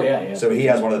University? Oh yeah. So he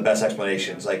has one of the best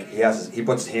explanations. Like he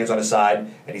puts his hands on his side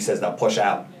and he says, now push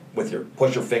out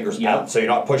push your fingers Yep. out. So you're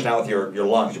not pushing out with your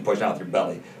lungs, you're pushing out with your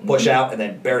belly. Push out and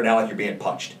then bear it down like you're being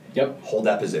punched. Yep. Hold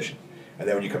that position. And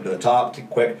then when you come to the top,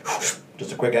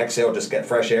 just a quick exhale, just get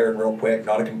fresh air in real quick,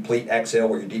 not a complete exhale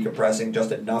where you're decompressing,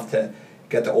 just enough to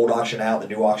get the old oxygen out, the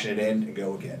new oxygen in, and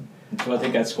go again. So I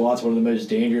think that squat's one of the most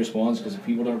dangerous ones because if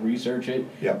people don't research it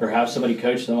Yep. or have somebody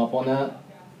coach them up on that,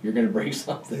 you're going to break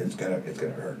something. It's gonna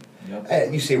hurt. Yep.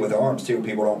 And you see it with arms too.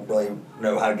 People don't really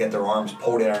know how to get their arms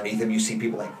pulled in underneath them. You see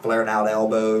people like flaring out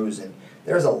elbows, and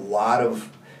there's a lot of.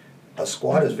 A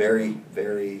squat is very,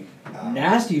 very.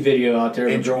 Nasty video out there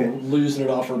of a girl intricate. losing it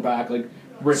off her back, like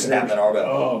ripping Snapping her- that arm out.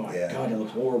 Oh my Yeah. god, that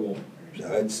looks horrible. So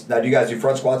it's now. Do you guys do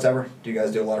front squats ever? Do you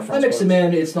guys do a lot of I front mix squats? them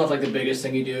in. It's not like the biggest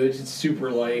thing you do. It's super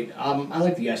light. I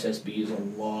like the SSBs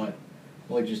a lot.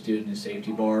 I like just doing the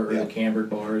safety bar or Yeah. the cambered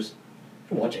bars.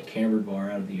 I watch a cambered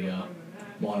bar out of the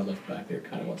monolift back there.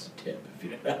 Kind of wants to tip if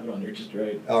you don't have it on there just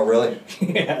right. Oh, really?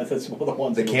 Yeah, that's one of the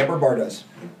ones. The camber bar does.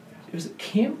 It was a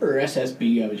camber or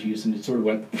SSB I was using. It sort of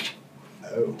went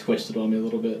Oh. twisted on me a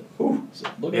little bit. Ooh. So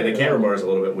look Yeah, at the it. camera bar is a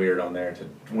little bit weird on there.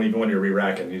 Even when you're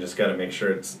re-racking, you just got to make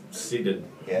sure it's seated.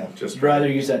 Yeah. Just I'd rather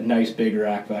use that nice big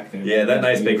rack back there. Yeah, that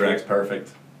nice big rack's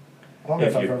perfect. I don't know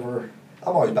if If I've you- ever.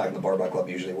 I'm always back in the barbell club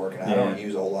usually working out. I don't Yeah.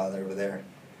 use a whole lot over there.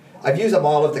 I've used a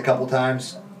monolift a couple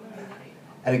times.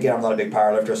 And again, I'm not a big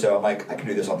power lifter, so I'm like, I can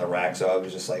do this on the rack. So I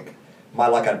was just like, my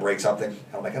luck, I'd break something. And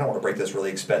I'm like, I don't want to break this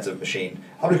really expensive machine.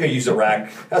 I'm just gonna use the rack.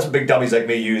 That's what big dummies like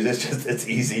me use. It's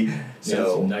easy. Yeah, it's a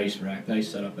So nice rack, nice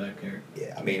setup back there.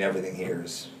 yeah, I mean everything here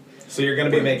is So you're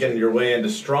going to be making your way into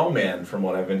strongman, from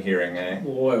what I've been hearing, eh?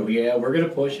 Boy, yeah, we're gonna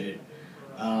push it.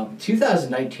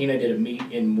 2019, I did a meet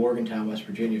in Morgantown, West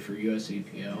Virginia for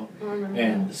USCPL,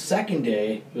 and the second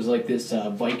day was like this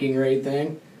Viking raid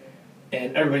thing,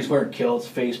 and everybody's wearing kilts,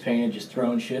 face painted, just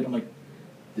throwing shit. I'm like,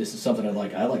 this is something I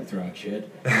like. I like throwing shit,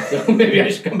 so maybe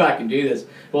I should come back and do this.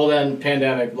 Well, then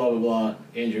pandemic, blah blah blah,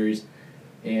 injuries,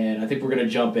 and I think we're gonna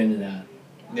jump into that,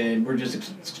 and we're just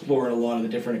exploring a lot of the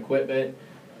different equipment,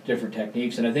 different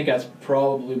techniques, and I think that's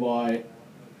probably why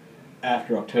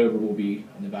after October we'll be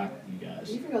in the back with you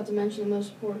guys. You forgot to mention the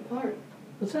most important part.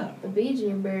 What's that? The beads in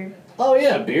your beard. Oh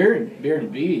yeah,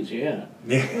 bearded beads, yeah.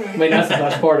 Yeah. I mean that's the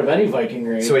best part of any Viking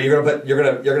raid. So you're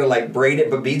gonna like braid it,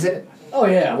 but beads in it. Oh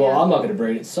yeah, well Yeah. I'm not gonna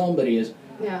braid it. Somebody is.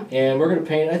 Yeah. And we're gonna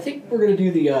paint. I think we're gonna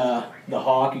do the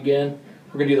hawk again.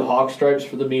 We're gonna do the hawk stripes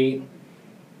for the meat.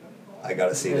 I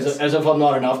gotta see As, this. as if I'm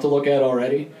not enough to look at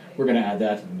already, we're gonna add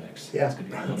that to the mix. Yeah. It's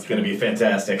gonna be It's going to be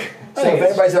fantastic. So if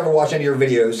anybody's ever watched any of your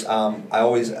videos, I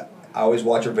always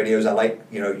watch your videos. I like,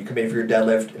 you come in for your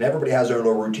deadlift, and everybody has their own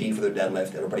little routine for their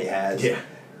deadlift. Everybody has. Yeah.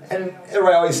 And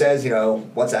everybody always says,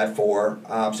 what's that for?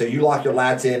 So you lock your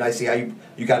lats in. I see how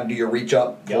you got to do your reach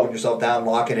up, Yep. holding yourself down,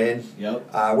 locking in.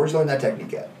 Yep. Where'd you learn that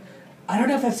technique at? I don't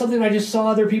know if that's something I just saw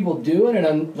other people doing, and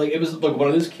I'm like, it was like one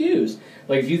of those cues.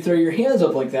 Like if you throw your hands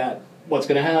up like that, what's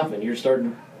gonna happen? You're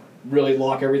starting to really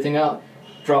lock everything out.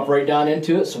 Drop right down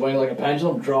into it, swing like a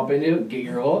pendulum, drop into it, get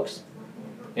your hooks,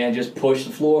 and just push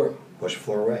the floor. Push the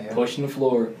floor away. Yeah. Pushing the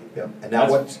floor. Yep. And now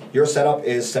That's- your setup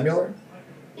is similar?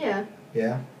 Yeah.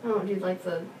 Yeah. I don't do like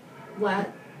the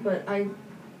lat, but I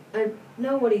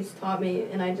know what he's taught me,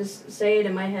 and I just say it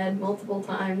in my head multiple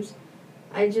times.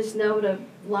 I just know to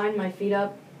line my feet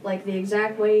up like the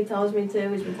exact way he tells me to.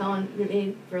 He's been telling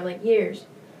me for like years.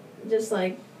 Just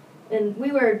like, and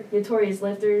we wear Notorious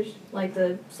lifters, like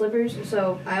the slippers,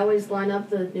 so I always line up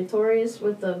the Notorious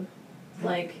with the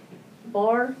like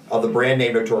bar. Oh, the brand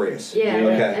name Notorious. Yeah,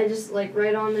 Okay. I just like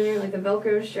right on there, like the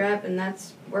Velcro strap, and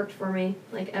that's worked for me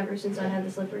like ever since I had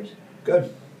the slippers.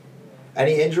 Good.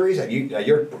 Any injuries? You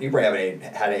probably haven't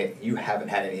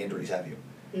had any injuries, have you?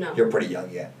 No. You're pretty young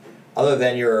yet. Other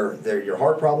than your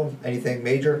heart problem, anything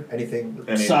major? Anything?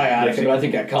 Sciatica, but I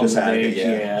think that comes with sciatica, age.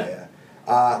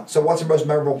 Yeah. So what's the most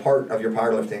memorable part of your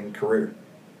powerlifting career?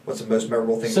 What's the most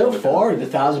memorable thing? So you've ever done? far, the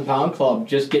 1,000-pound club,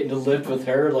 just getting to lift with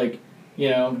her, like,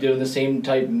 doing the same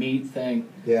type meet thing.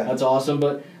 Yeah. That's awesome.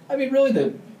 But, I mean, really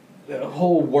the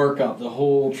whole workup, the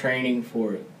whole training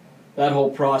for it, that whole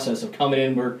process of coming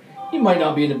in where you might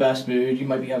not be in the best mood, you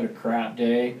might be having a crap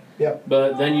day. Yep.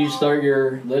 But then you start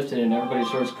your lifting and everybody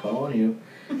starts calling you.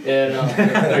 And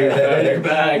your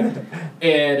bag.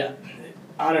 And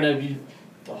I don't know,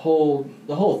 the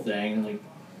whole thing, like,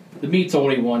 the meet's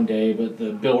only one day, but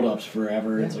the build-up's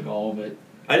forever. It's like all of it.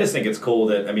 I just think it's cool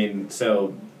that,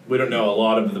 so we don't know a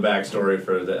lot of the backstory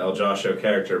for the El Joshua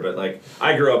character, but, like,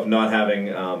 I grew up not having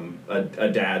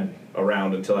a dad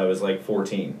around until I was, like,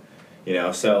 14,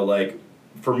 so, like,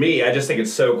 for me, I just think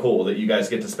it's so cool that you guys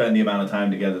get to spend the amount of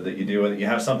time together that you do, and that you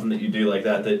have something that you do like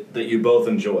that you both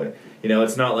enjoy.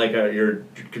 It's not like you're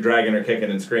dragging her, kicking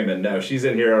and screaming. No, she's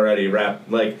in here already, wrapped,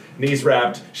 like knees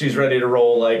wrapped. She's ready to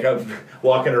roll, like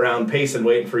walking around, pacing,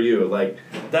 waiting for you. Like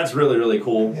that's really, really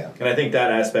cool. Yeah. And I think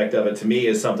that aspect of it to me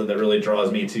is something that really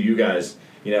draws me to you guys.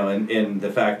 And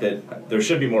the fact that there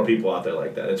should be more people out there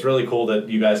like that. It's really cool that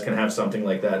you guys can have something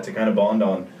like that to kind of bond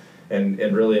on, and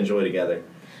really enjoy together.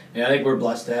 Yeah, I think we're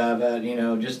blessed to have that,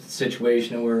 just the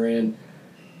situation that we're in.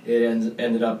 It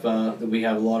ended up that we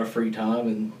have a lot of free time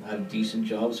and have decent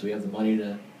jobs, so we have the money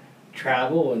to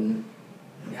travel and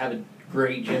have a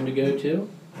great gym to go to.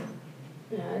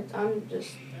 Yeah, I'm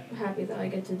just happy that I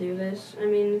get to do this. I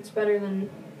mean, it's better than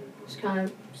just kind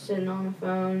of sitting on the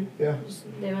phone,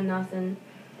 just doing nothing.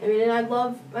 I mean, and I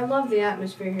love the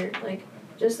atmosphere here. Like,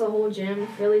 just the whole gym,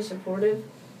 really supportive.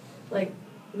 Like,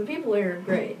 the people here are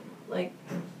great. Like,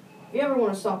 if you ever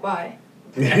want to stop by.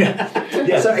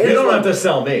 Yeah, So you don't have to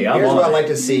sell me. Here's what I like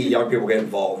to see young people get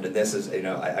involved, and this is,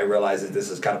 I realize that this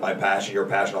is kind of my passion, your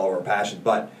passion, all of our passion,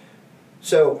 but,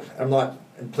 so, I'm not,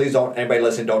 and please don't, anybody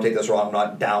listening, don't take this wrong, I'm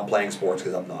not downplaying sports,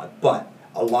 because I'm not, but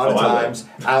a lot of times,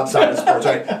 outside of sports,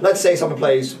 right, let's say someone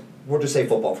plays, we'll just say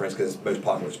football, for instance, because it's the most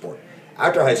popular sport.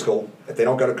 After high school, if they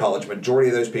don't go to college, majority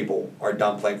of those people are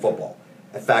done playing football.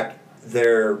 In fact,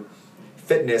 their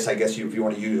fitness, I guess if you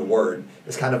want to use a word,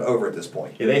 is kind of over at this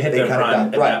point. Yeah, they hit their prime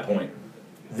at that point.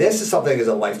 This is something as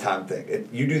a lifetime thing.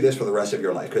 You do this for the rest of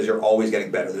your life because you're always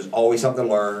getting better. There's always something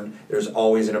to learn. There's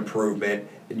always an improvement,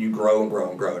 and you grow and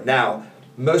grow and grow. Now,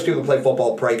 most people who play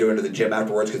football probably go into the gym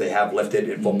afterwards because they have lifted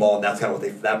in football, and that's kind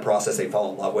of that process they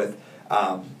fall in love with.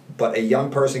 But a young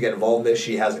person get involved in this,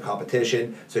 she has a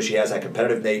competition, so she has that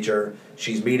competitive nature.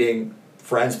 She's meeting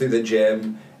friends through the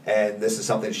gym, and this is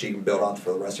something she can build on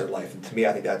for the rest of her life. And to me,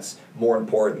 I think that's more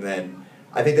important than,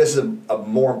 I think this is a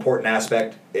more important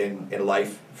aspect in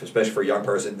life, especially for a young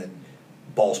person, than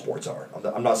ball sports are.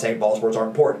 I'm not saying ball sports aren't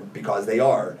important, because they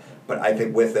are, but I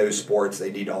think with those sports,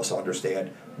 they need to also understand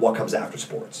what comes after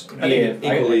sports. I think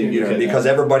equally, Because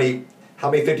everybody, how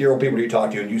many 50-year-old people do you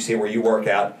talk to and you see where you work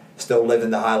out, still living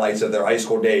the highlights of their high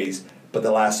school days, but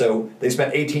they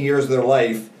spent 18 years of their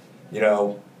life,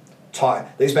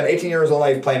 they spent 18 years of their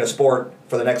life playing a sport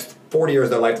for the next 40 years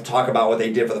of their life to talk about what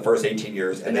they did for the first 18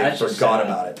 years, and they forgot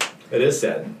about it. It is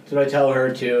sad. So what I tell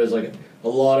her too is like a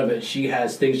lot of it, she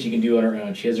has things she can do on her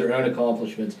own. She has her own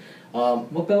accomplishments.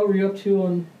 What belt were you up to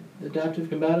on adaptive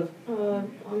combative?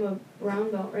 I'm a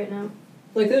brown belt right now.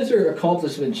 Like, those are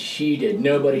accomplishments she did.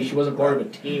 She wasn't part of a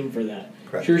team for that.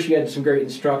 Correct. Sure, she had some great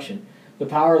instruction. The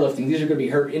powerlifting, these are going to be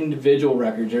her individual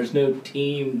records. There's no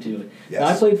team to it. Yes. Now,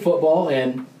 I played football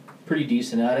and pretty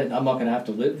decent at it. I'm not going to have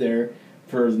to live there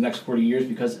for the next 40 years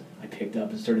because I picked up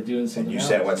and started doing something And you else.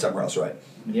 said it went somewhere else, right?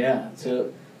 Yeah,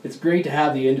 so it's great to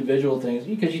have the individual things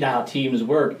because you know how teams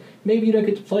work. Maybe you don't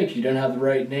get to play because you don't have the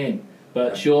right name.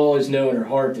 But she'll always know in her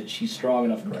heart that she's strong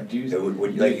enough to do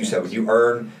Like you said, when you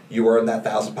earn that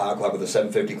 1,000-pound club or the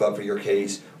 750 club for your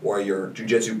case, or your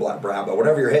jiu-jitsu black brown belt,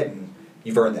 whatever you're hitting,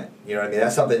 you've earned that. You know what I mean?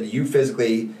 That's something you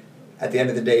physically, at the end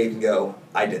of the day, you can go,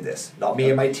 I did this. Not me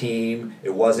and my team.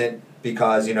 It wasn't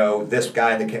because, this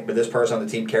guy, this person on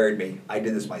the team carried me. I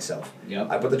did this myself. Yep.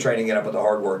 I put the training in, I put the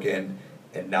hard work in,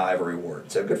 and now I have a reward.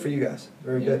 So good for you guys.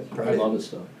 Very good. Proud I of you. love this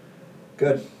stuff.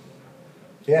 Good.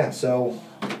 Yeah, so,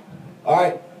 all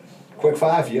right. Quick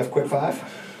five. You have quick five?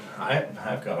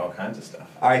 I've got all kinds of stuff.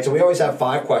 All right, so we always have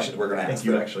 5 questions we're going to I ask.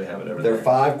 think you actually have it over They're there.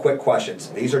 5 quick questions.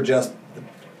 These are just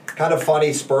kind of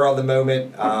funny, spur of the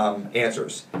moment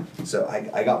answers. So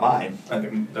I got mine. I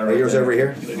think they're Are yours over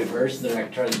here? You go first, then I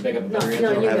can try to pick up a No, better no,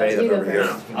 answer. don't you have go. any of You them go over here.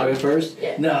 first. I'll go first?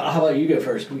 Yeah. No, how about you go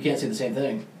first? We can't say the same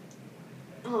thing.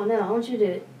 Oh no, I want you to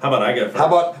do it. How about I go first? How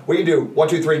about we can do 1,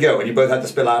 2, 3, go, and you both have to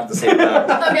spit out at the same time.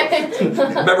 Okay.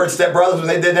 Remember in Step Brothers when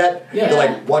they did that? Yeah. They're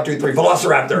like 1, 2, 3,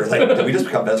 Velociraptor. It's like, did we just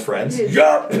become best friends? Dude.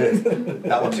 Yup.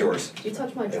 That one's yours. Did you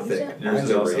touch my I drums think. yet? Yours Mine's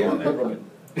is over also here. on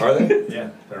there. Are they? Yeah,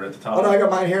 they're at the top. Oh no, I got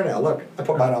mine here now. Look, I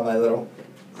put mine on my little.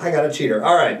 I got a cheater.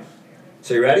 All right.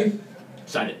 So you ready?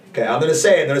 Sign it. Okay, I'm gonna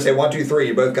say it. I'm gonna say 1, 2, 3.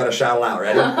 You both gotta shout out.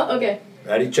 Ready? Okay.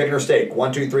 Ready? Chicken or steak?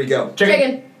 1, 2, 3, go.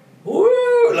 Chicken. Woo!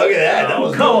 Look at that. That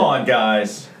was Come good. on,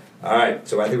 guys. All right.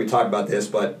 So I think we talked about this,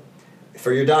 but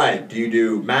for your diet, do you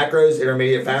do macros,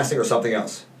 intermediate fasting, or something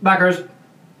else? Backers.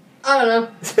 I don't know.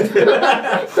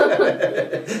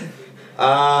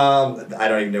 I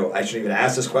don't even know. I shouldn't even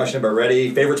ask this question. But ready?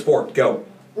 Favorite sport? Go.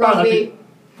 Rugby.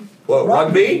 Whoa,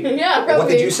 rugby? Yeah, rugby. What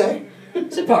did you say?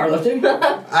 Is it powerlifting?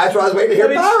 That's what I was waiting to hear.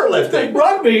 Powerlifting.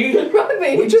 Rugby.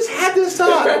 Rugby. We just had this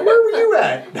talk. Where were you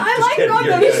at? I like kidding, rugby.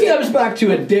 you're This good. stems back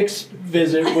to a Dick's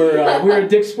visit where we were at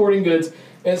Dick's Sporting Goods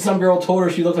and some girl told her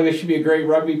she looked like she should be a great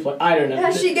rugby player. I don't know.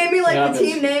 Yeah, she gave me like Yeah, the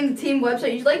team name, the team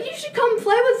website. She's like, you should come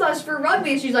play with us for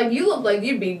rugby. And she's like, you look like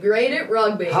you'd be great at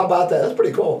rugby. How about that? That's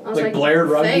pretty cool. I was Like Blair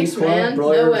Rugby thanks, Club, man.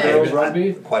 Blair No way. Girls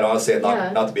Rugby. Quite honestly,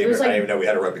 Yeah. not to be It was ignorant, I like- didn't even know we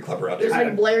had a rugby club around It was here.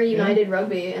 like Blair United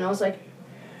Rugby, and I was like,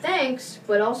 thanks,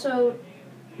 but also,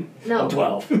 no. I'm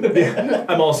 12.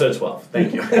 I'm also 12.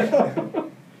 Thank you.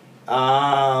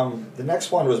 The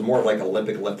next one was more of like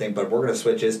Olympic lifting, but we're going to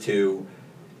switch this to,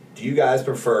 do you guys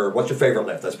prefer, what's your favorite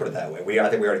lift? Let's put it that way. I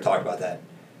think we already talked about that.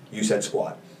 You said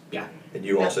squat, Yeah. and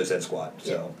you Yeah. also said squat,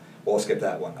 so we'll skip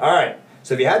that one. All right,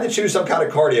 so if you had to choose some kind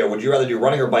of cardio, would you rather do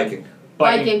running or biking?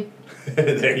 Biking.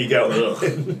 There you go.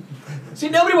 See,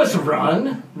 nobody wants to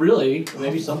run, really.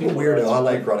 Maybe some I'm a people. weirdo. I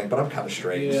like running, but I'm kind of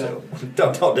straight, Yeah. so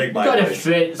don't dig my Gotta advice.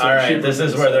 fit. some All right, shit this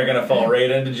is where they're gonna fall right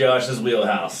into Josh's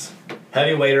wheelhouse.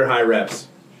 Heavy weight or high reps?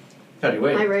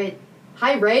 Heavyweight. High rate.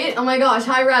 High rate? Oh my gosh,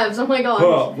 high revs. Oh my gosh.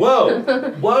 Whoa, whoa,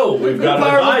 whoa! We've What got a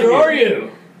divide powerlifter are here.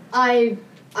 you? I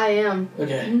am.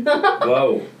 Okay.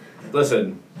 Whoa!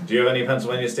 Listen, do you have any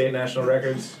Pennsylvania State national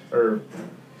records? Or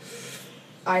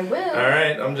I will. all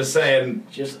right, I'm just saying.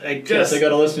 I guess I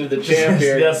gotta listen to the champ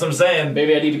here. That's what I'm saying.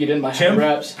 Maybe I need to get in my Chimp.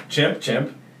 reps. Champ.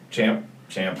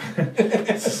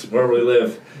 This is where we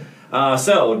live.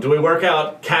 So, do we work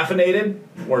out caffeinated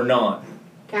or not?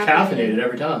 Caffeinated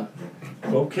every time.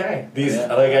 Okay. These,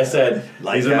 Yeah. like I said,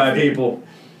 Like these are my caffeine. people.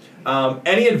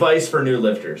 Any advice for new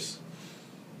lifters?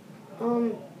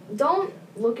 Don't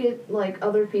look at like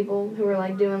other people who are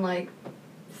like doing like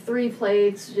 3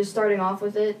 plates, just starting off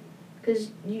with it,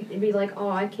 because you'd be like, oh,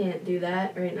 I can't do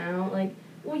that right now. Like,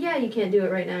 well, yeah, you can't do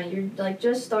it right now. You're like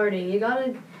just starting. You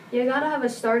gotta have a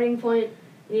starting point,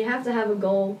 You have to have a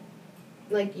goal.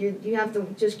 Like, you have to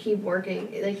just keep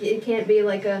working. Like, it can't be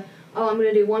like I'm going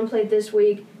to do 1 plate this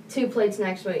week, 2 plates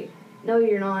next week. No,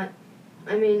 you're not.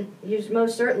 I mean, you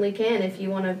most certainly can if you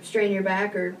want to strain your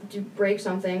back or break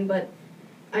something, but,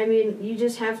 I mean, you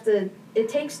just have to, it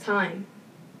takes time.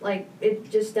 Like, it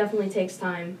just definitely takes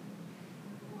time.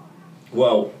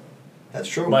 Whoa. That's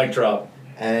true. Mic drop.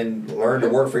 And learn to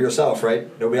work for yourself, right?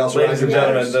 Nobody else Ladies and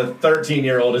matters. gentlemen, the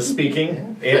 13-year-old is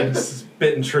speaking and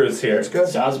spitting truths here. That's good.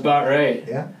 Sounds about right.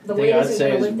 Yeah. The thing weight I'd isn't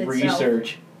say going is to lift itself.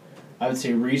 research. I would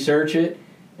say research it,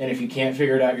 and if you can't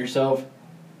figure it out yourself,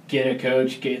 get a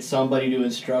coach, get somebody to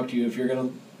instruct you. If you're going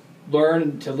to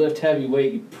learn to lift heavy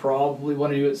weight, you probably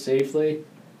want to do it safely.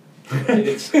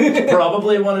 It's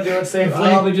Probably want to do it safely.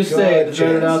 probably just say it, throw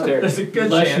it chance. out there. There's a good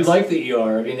Unless chance. you like the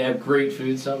ER. I mean, they have great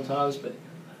food sometimes, but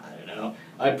I don't know.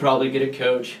 I'd probably get a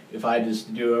coach if I had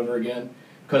to do over again,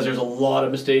 because there's a lot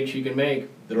of mistakes you can make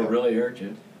that'll Yeah. really hurt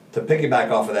you. To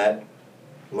piggyback off of that,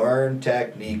 learn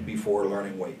technique before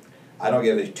learning weight. I don't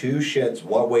give a two shits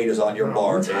what weight is on your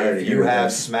bar. I'm tired If of you hearing have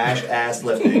this. smashed ass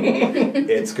lifting,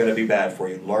 it's going to be bad for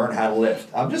you. Learn how to lift.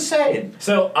 I'm just saying.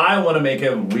 So I want to make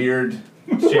a weird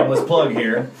shameless plug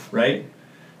here, right?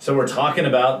 So we're talking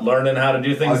about learning how to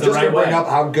do I things was the just right going to way. bring up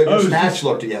how good your Oh, snatch just-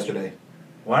 looked yesterday.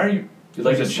 Why are you You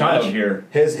like like a to child snatch? here?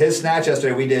 His snatch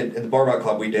yesterday, we did in the barbell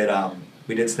club. We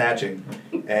did snatching,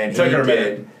 and Took he her a did.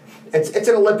 minute. It's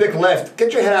an Olympic lift.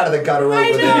 Get your head out of the gutter over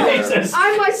I know. there. Jesus.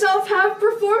 I myself have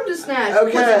performed a snatch.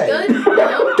 Okay. Was it good?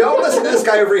 No. Don't listen to this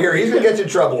guy over here. He's gonna get you in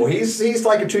trouble. He's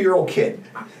like a 2-year-old kid.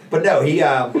 But no,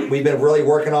 we've been really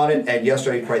working on it. And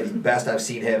yesterday, probably the best I've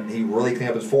seen him. He really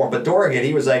cleaned up his form. But during it,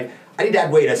 he was like, "I need to add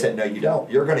weight." I said, "No, you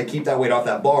don't. You're gonna keep that weight off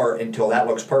that bar until that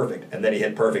looks perfect." And then he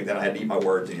hit perfect. Then I had to eat my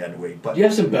words and he had to wait. But Do you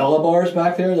have some Bella bars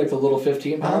back there, like the little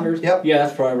 15-pounders? Yep. Yeah,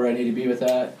 that's probably where I need to be with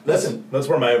that. listen, That's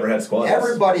where my overhead squat is.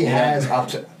 everybody Yeah. has up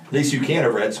to. At least you can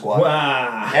overhead squat.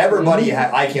 Wow. Everybody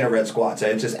I can't overhead squats.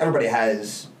 It's just everybody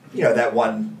has that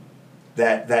one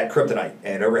that kryptonite,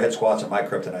 and overhead squats are my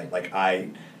kryptonite. Like I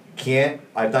can't.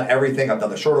 I've done everything. I've done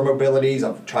the shoulder mobilities.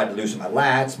 I've tried to loosen my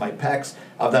lats, my pecs.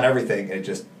 I've done everything, and it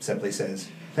just simply says,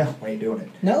 "No, why are you doing it?"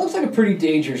 Now, that looks like a pretty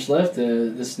dangerous lift,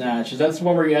 the snatch. Is that the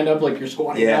one where you end up like you're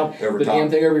squatting Yeah, down, over the top. damn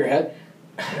thing over your head?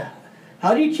 Yeah.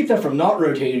 How do you keep that from not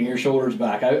rotating your shoulders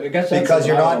back? I guess that's Because what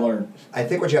you're I not. want to learn. I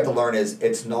think what you have to learn is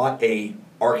it's not a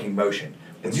arcing motion.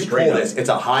 When It's you straight pull up. this, it's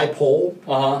a high pull,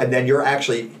 Uh-huh. and then you're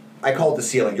actually. I call it the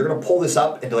ceiling. You're going to pull this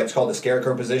up into it's called the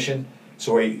scarecrow position.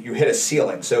 So where you hit a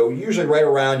ceiling. So usually right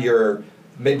around your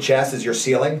mid chest is your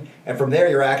ceiling, and from there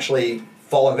you're actually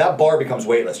falling. That bar becomes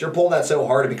weightless. You're pulling that so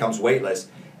hard it becomes weightless,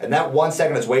 and that 1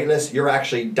 second it's weightless. You're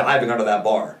actually diving under that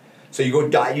bar. So you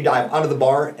dive under the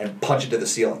bar and punch it to the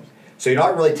ceiling. So you're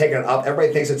not really taking it up.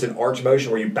 Everybody thinks it's an arch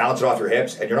motion where you bounce it off your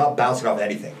hips, and you're not bouncing off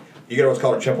anything. You go to what's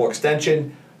called a triple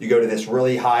extension. You go to this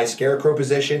really high scarecrow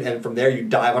position, and from there you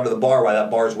dive under the bar while that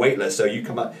bar is weightless. So you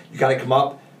come up, you kind of come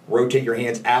up, rotate your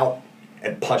hands out,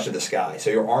 and punch to the sky.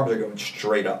 So your arms are going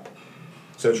straight up.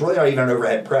 So it's really not even an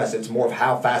overhead press. It's more of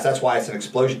how fast. That's why it's an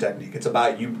explosion technique. It's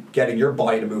about you getting your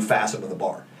body to move faster to the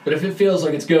bar. But if it feels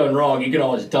like it's going wrong, you can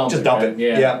always dump Just it. dump right?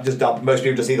 it. Yeah. Just dump it. Most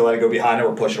people just either let it go behind it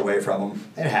or push it away from them.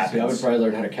 It See, I would happens. probably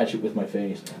learn how to catch it with my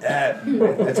face.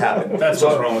 It's happened. That's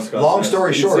what's wrong with Scott Long Smith.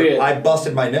 story You can short, see it. I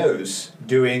busted my nose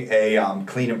doing a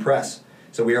clean and press.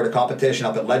 So we were at a competition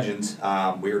up at Legends.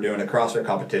 We were doing a CrossFit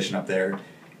competition up there,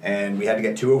 and we had to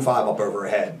get 205 up over our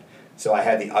head. So I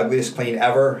had the ugliest clean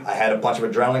ever. I had a bunch of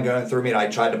adrenaline going through me, and I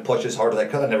tried to push as hard as I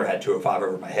could. I never had 205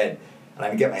 over my head. And I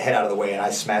would get my head out of the way, and I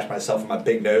smashed myself in my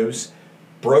big nose.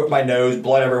 Broke my nose,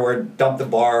 blood everywhere, dumped the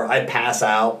bar. I'd pass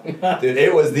out. Dude,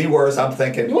 it was the worst. I'm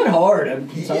thinking, You went hard.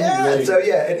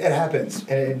 it happens.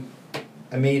 And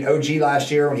I mean, OG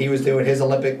last year when he was doing his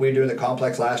Olympic, we were doing the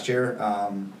complex last year.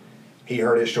 He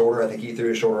hurt his shoulder. I think he threw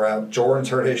his shoulder out. Jordan's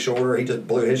hurt his shoulder. He just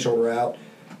blew his shoulder out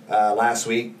last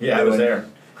week. Yeah, I was there.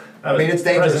 I mean, it's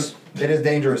dangerous. present. It is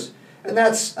dangerous. And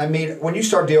that's, I mean, when you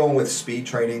start dealing with speed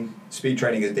training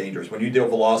is dangerous. When you deal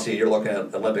with velocity, you're looking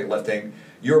at Olympic lifting,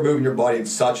 you're moving your body in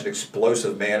such an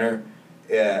explosive manner,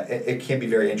 it can be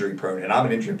very injury prone. And I'm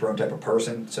an injury prone type of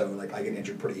person, so like I get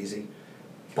injured pretty easy.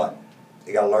 But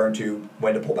you got to learn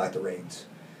when to pull back the reins.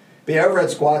 But yeah, overhead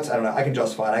squats, I don't know, I can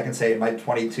justify it. I can say in my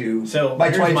 22 So my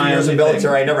here's 22 my years of only military,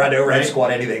 thing, I never had to overhead right?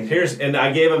 squat anything. And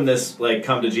I gave him this like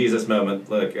come to Jesus moment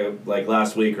like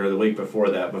last week or the week before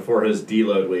that, before his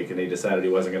deload week, and he decided he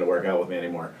wasn't going to work out with me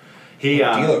anymore.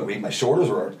 Deload week, my shoulders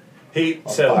were.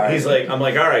 fire. He's like, I'm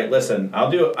like, all right, listen,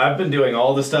 I've been doing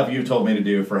all the stuff you've told me to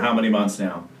do for how many months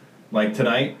now? Like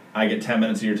tonight, I get 10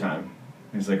 minutes of your time.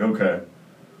 He's like, okay,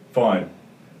 fine.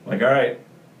 I'm like, all right,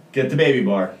 get the baby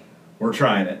bar. we're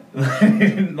trying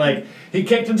it. Like, he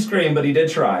kicked and screamed, but he did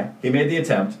try. He made the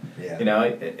attempt. Yeah. You know,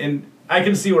 and I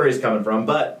can see where he's coming from,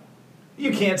 but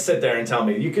you can't sit there and tell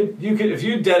me. You could if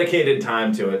you dedicated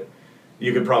time to it,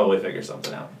 you could probably figure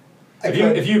something out.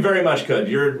 If you very much could.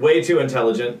 You're way too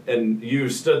intelligent, and you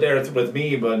stood there with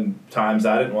me when times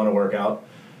I didn't want to work out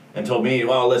and told me,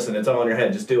 well, listen, it's all in your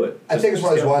head, just do it. I think it's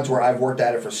one of those ones where I've worked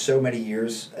at it for so many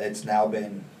years. It's now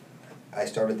been, I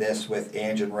started this with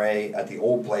Ange and Ray at the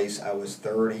old place. I was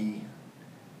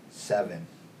 37.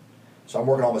 So I'm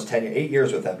working almost 8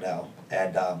 years with them now.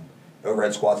 And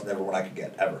overhead squats is never one I could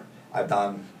get, ever.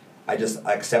 I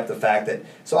accept the fact that,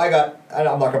 I'm not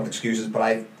coming up with excuses, but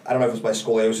I don't know if it's my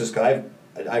scoliosis, because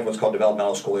I have what's called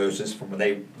developmental scoliosis from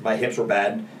when my hips were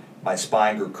bad, my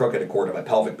spine grew crooked according to my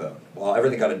pelvic bone. Well,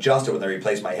 everything got adjusted when they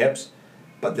replaced my hips,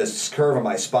 but this curve in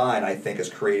my spine, I think, is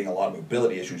creating a lot of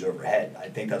mobility issues overhead. I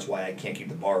think that's why I can't keep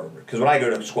the bar over. Because when I go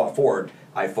to squat forward,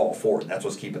 I fall forward, and that's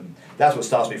what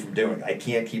stops me from doing it. I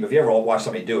can't keep, if you ever watch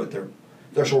somebody do it,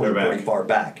 their shoulders are pretty far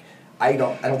back. I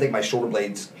don't think my shoulder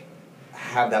blades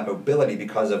have that mobility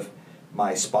because of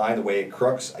my spine, the way it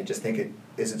crooks. I just think it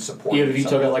isn't supported. Even if you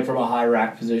took it like from a high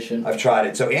rack position. I've tried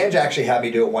it. So Ange actually had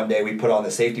me do it one day. We put on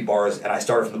the safety bars, and I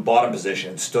started from the bottom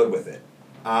position and stood with it.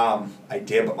 I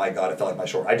did, but my God, it felt like my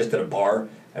shoulder. I just did a bar, and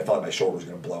I felt like my shoulder was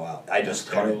going to blow out. I just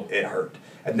couldn't. It hurt.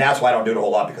 And that's why I don't do it a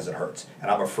whole lot, because it hurts. And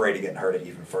I'm afraid of getting hurt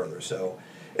even further. So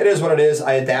it is what it is.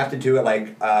 I adapted to it.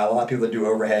 Like a lot of people that do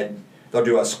overhead, they'll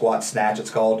do a squat snatch,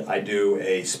 it's called. I do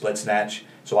a split snatch.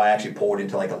 So I actually pull it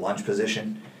into like a lunge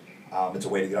position. It's a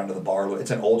way to get under the bar.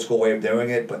 It's an old school way of doing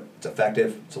it, but it's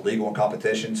effective. It's illegal in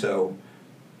competition, so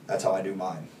that's how I do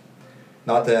mine. It's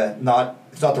not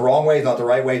the wrong way, it's not the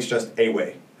right way, it's just a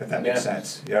way, if that makes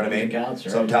sense. You know what I mean? Counts,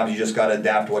 right? Sometimes you just gotta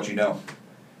adapt to what you know.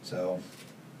 So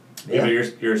Yeah, but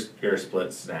your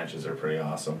split snatches are pretty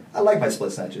awesome. I like my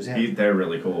split snatches, yeah. They're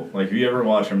really cool. Like, if you ever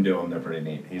watch him do them, they're pretty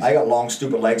neat. I got long,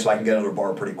 stupid legs, so I can get under the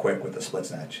bar pretty quick with the split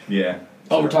snatch. Yeah.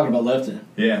 Oh, we're talking about lifting.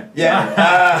 Yeah.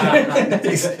 Yeah.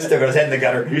 He's still got his head in the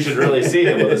gutter. You should really see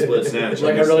him with a split snatch.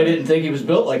 Like, I really didn't think he was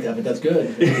built like that, but that's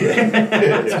good.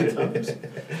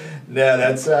 No,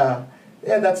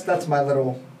 that's my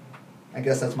little, I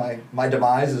guess that's my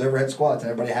demise is overhead squats,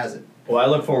 and everybody has it. Well, I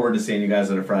look forward to seeing you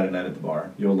guys at a Friday night at the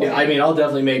bar. You'll love it. I mean, I'll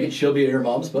definitely make it. She'll be at her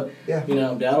mom's, but, Yeah.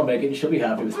 Dad will make it, and she'll be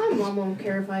happy with it. My mom won't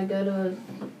care if I go to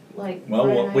like. Well,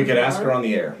 Friday we night could ask bar. her on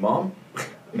the air. Mom?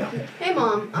 No. Hey,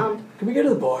 Mom. Can we go to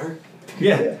the bar?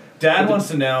 Yeah. Dad wants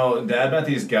to know, Dad met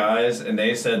these guys, and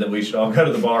they said that we should all go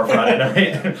to the bar Friday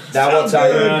night. That won't tell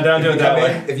you. Don't do it that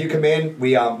way. If you come in,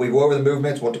 we go over the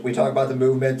movements. We talk about the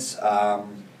movements.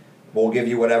 We'll give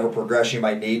you whatever progression you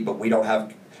might need, but we don't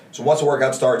have. So once the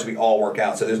workout starts, we all work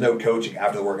out. So there's no coaching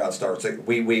after the workout starts. So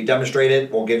we demonstrate it.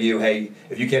 We'll give you, hey,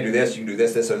 if you can't do this, you can do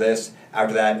this, this, or this.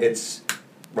 After that, it's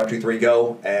 1, 2, 3,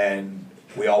 go, and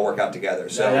we all work out together.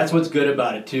 So that's what's good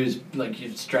about it too. Is like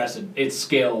you stress it. It's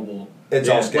scalable. it's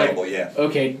all scalable, Like, yeah.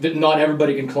 Okay, not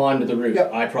everybody can climb to the roof.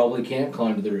 Yep. I probably can't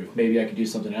climb to the roof. Maybe I could do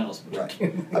something else. Right.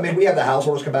 I mean, we have the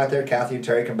householders come back there. Kathy and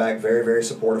Terry come back, very, very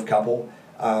supportive couple.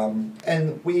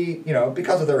 And we,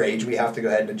 because of their age, we have to go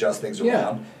ahead and adjust things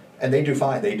around. And they do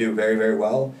fine. They do very, very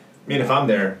well. I mean, if I'm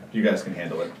there, you guys can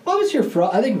handle it. Well, I was here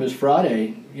I think it was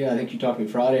Friday. Yeah, I think you talked to me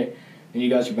Friday. And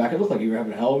you guys were back. It looked like you were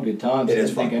having a hell of a good time. So It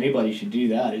is I think fun. anybody should do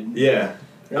that. Yeah.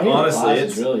 Honestly,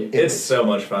 it's so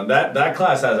much fun. That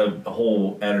class has a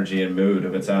whole energy and mood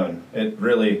of its own. It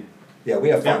really, Yeah, we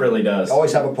have fun. It really does.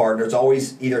 Always have a partner. It's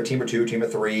always either a team of 2, team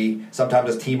of 3.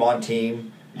 Sometimes it's team on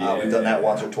team. We've done that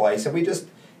once or twice. And it's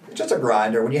just a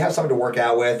grinder. When you have someone to work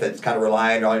out with that's kind of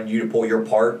relying on you to pull your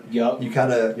part, Yep.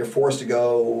 you're forced to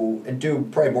go and do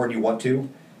probably more than you want to.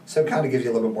 So it kind of gives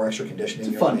you a little bit more extra conditioning.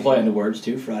 It's a fun play on the words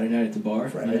too. Friday night at the bar.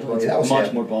 Friday night at the bar. It's That was much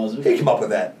him. more positive. He came up with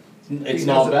that. It's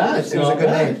not bad. It was a good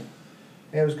name.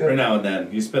 Yeah, it was every good. now and then,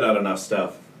 you spit out enough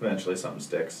stuff, eventually something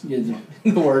sticks. Yeah,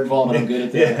 the word vomit. I'm good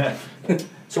at that. Yeah.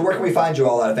 So where can we find you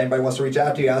all at? If anybody wants to reach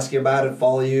out to you, ask you about it,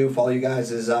 follow you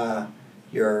guys'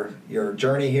 your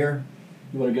journey here.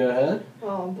 You want to go ahead?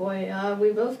 Oh boy,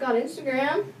 we both got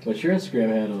Instagram. What's your Instagram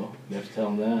handle? You have to tell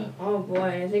them that. Oh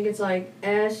boy, I think it's like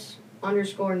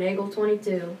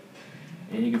S_Nagel22.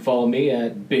 And you can follow me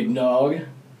at Big Nog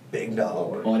Big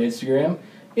dog. on Instagram,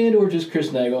 and or just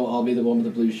Chris Nagel. I'll be the one with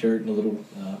the blue shirt and a little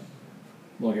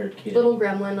long-haired kid. Little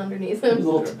gremlin underneath him.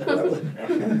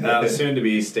 Now, soon to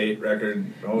be state record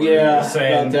holder. Yeah, Just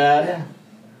saying. about that.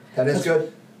 That is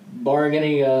good. Barring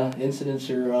any incidents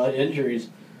or injuries,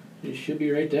 it should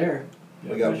be right there.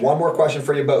 We got one more question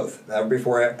for you both.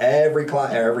 Before every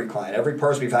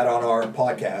person we've had on our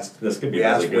podcast, This could be we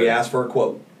really good. ask for a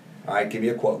quote. All right, give me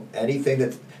a quote. Anything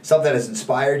something that has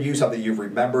inspired you, something you've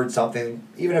remembered, something,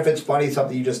 even if it's funny,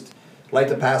 something you just like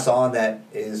to pass on that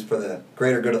is for the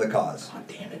greater good of the cause. Oh,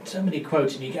 damn it. So many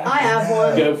quotes and you got I have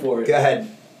one. Go for it. Go ahead.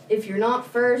 If you're not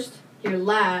first, you're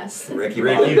last. Ricky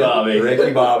Bobby.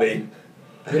 Ricky Bobby.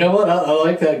 You know what? I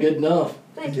like that good enough.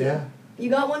 Thank you. Yeah. You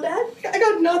got one, Dad? I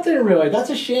got nothing really. That's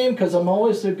a shame because I'm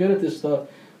always so good at this stuff.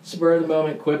 Spur of the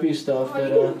moment, quippy stuff. Oh,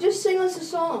 you can just sing us a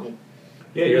song.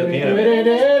 Yeah, you're the piano man.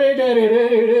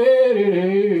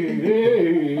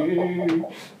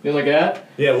 You like that?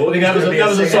 Yeah, well, I think that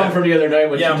was a song from the other night.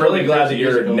 When Yeah, she I'm told really me glad that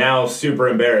years you're ago. now super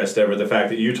embarrassed over the fact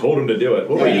that you told him to do it.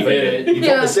 What were Yeah, you you did thinking? it. You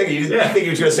told Yeah. the singer, you didn't think he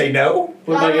was going to say no?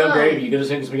 What about No, Young no. Gravy? You gonna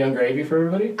sing some Young Gravy for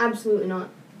everybody? Absolutely not.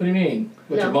 What do you mean?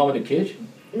 What's your No. mom in the kitchen?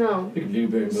 No. We can do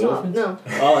Barry Stop. Muffins. No.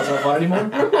 Oh, it's not fun anymore?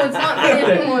 No, it's not funny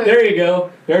anymore. There you go.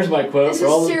 There's my quote. This for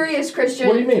all is the, serious, Christian.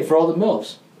 What do you mean? For all the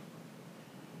MILFs.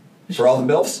 For all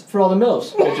the MILFs? For all the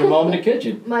MILFs. Get your mom in the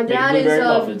kitchen. My Make dad is blueberry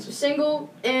muffins. single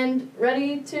and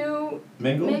ready to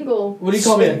Mingle? mingle. What do you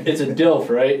call me? It's a DILF,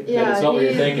 right? Yeah, It's not what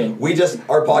you're he- thinking.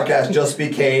 Our podcast just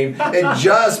became a,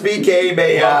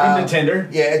 Welcome to Tinder.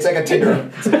 yeah, it's like a Tinder.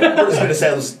 We're just going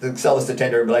to sell this to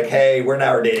Tinder and be like, hey, we're now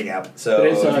our dating app. So But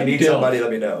it's if you need deal. somebody,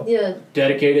 let me know. Yeah.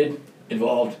 Dedicated,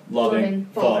 involved, loving, Loving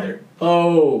father.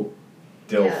 Oh.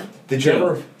 Dilf. Yeah. Did you Dilf.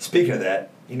 ever, speaking of that,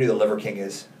 you knew the Liver King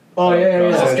is? Oh, yeah,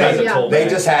 Those yeah. guys have Yeah. told They me.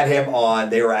 just had him on,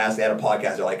 they were asked, they had a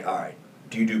podcast, they're like, all right,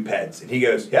 do you do PEDs? And he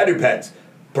goes, yeah, I do PEDs.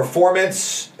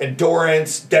 Performance,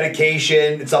 endurance,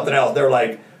 dedication, and something else. They're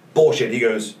like, bullshit. He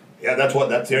goes, yeah, that's the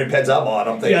only PEDs I'm on.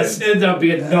 I'm thinking, Yes, ends up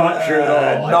being not true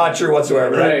at all. not true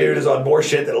whatsoever. That Right. dude is on more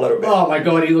shit than a little bit. Oh my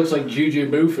god, he looks like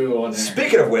Juju Mufu on there.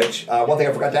 Speaking of which, one thing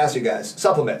I forgot to ask you guys,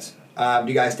 supplements. Do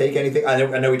you guys take anything? I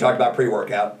know we talked about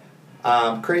pre-workout.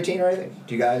 Creatine or anything?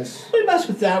 Do you guys? We mess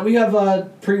with that. We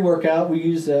have pre-workout. We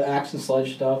use the Axe and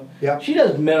Sledge stuff. Yeah. She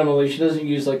does minimally. She doesn't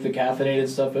use like the caffeinated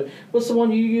stuff. But what's the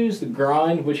one you use? The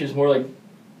Grind, which is more like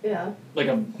Yeah.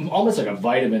 almost like a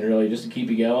vitamin, really, just to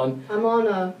keep you going. I'm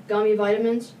on gummy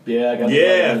vitamins. Yeah, I got the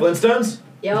Yeah, vitamins. Flintstones?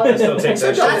 I Yup. still take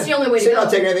that That's shit. the only way So to you're go.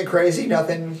 not taking anything crazy,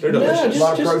 nothing. They're No, delicious. A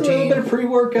lot of just a little protein. bit of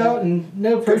pre-workout and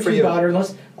no Good for protein you. powder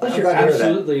unless I'm you're glad to hear that.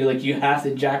 absolutely like you have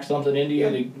to jack something into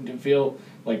you to feel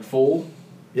like full.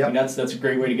 Yep. I mean, that's a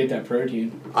great way to get that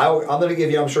protein. I'm going to give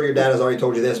you, I'm sure your dad has already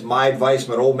told you this, my advice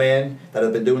from an old man that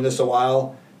has been doing this a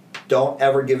while, don't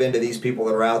ever give in to these people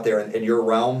that are out there in your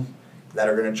realm that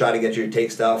are going to try to get you to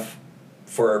take stuff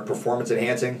for performance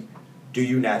enhancing. Do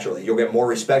you naturally. You'll get more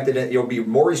respected. You'll be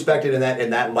more respected in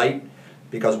that light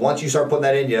because once you start putting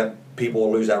that in you, people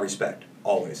will lose that respect,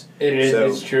 always. It is. So,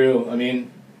 It's true. I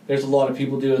mean, there's a lot of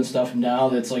people doing stuff now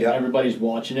that's like Yeah. everybody's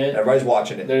watching it. everybody's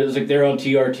watching it. There's like they're on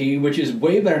TRT, which is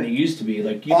way better than it used to be.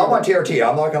 Like you I'm on TRT,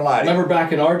 I'm not going to lie to you. remember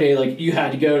back in our day, like you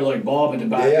had to go to like Bob in the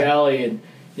back Yeah. alley, and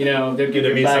you know they'd Get give to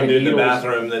you a meet bag some of dude in the needles.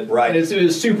 bathroom that. Right. And it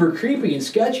was super creepy and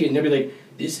sketchy, and they'd be like,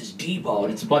 "This is D-ball,"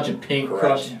 and it's a bunch of pink Correct.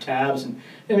 crusted tabs. And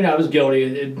I mean, I was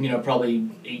guilty, probably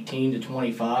 18 to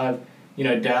 25,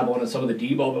 dabbling in some of the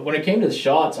D-ball. But when it came to the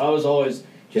shots, I was always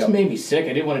just Yep. made me sick.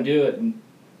 I didn't want to do it, and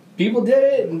people did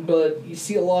it, but you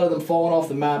see a lot of them falling off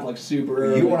the map like super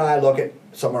early. You and I look at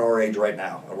someone our age right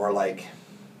now, and we're like,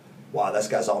 wow, this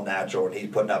guy's all natural, and he's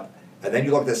putting up. And then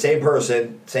you look at the same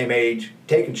person, same age,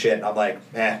 taking shit, and I'm like,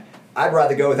 I'd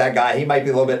rather go with that guy. He might be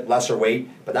a little bit lesser weight,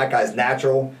 but that guy's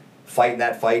natural, fighting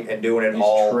that fight and doing it He's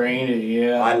all. trained it,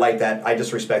 yeah. I like that. I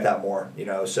just respect that more,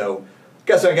 So,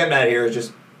 guess what I'm getting at here is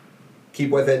just keep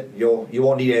with it. You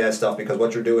won't need any of that stuff because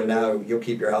what you're doing now, you'll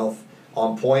keep your health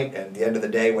on point. And at the end of the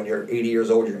day, when you're 80 years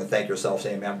old, you're going to thank yourself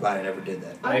saying, man, I'm glad I never did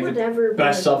that. I would the never.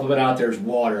 best supplement out there is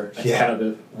water. That's Yeah. kind of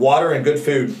it. Water and good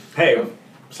food. Hey,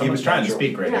 someone's it trying to natural.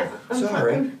 speak right Yeah, here. I'm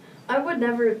Sorry. fine. I would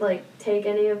never take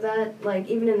any of that.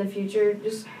 Even in the future,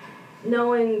 just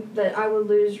knowing that I would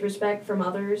lose respect from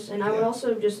others, and I would Yeah.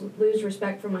 also just lose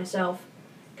respect for myself,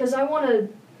 because I want to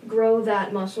grow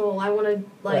that muscle. I want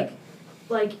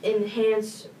to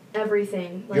enhance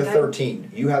everything. You're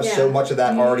 13. You have so Yeah. much of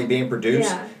that already being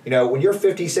produced. Yeah. When you're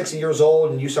 50, 60 years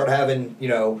old and you start having,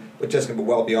 which is going to be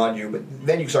well beyond you, but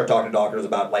then you start talking to doctors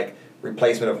about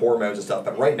replacement of hormones and stuff.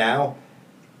 But right now,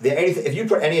 if you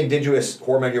put any indigenous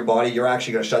hormone in your body, you're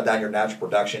actually going to shut down your natural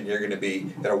production. You're going to be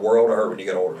in a world of hurt when you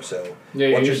get older. So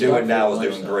Yeah, what you're you're doing stuck now for is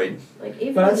doing lifestyle. great.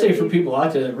 Even But I'd in say the for future- people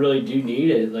out there that really do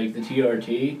need it, like the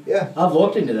TRT, Yeah. I've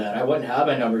looked into that. I went and had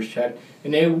my numbers checked,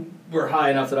 and they were high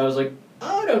enough that I was like,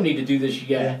 I don't need to do this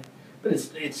yet. Yeah. But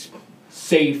it's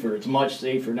safer. It's much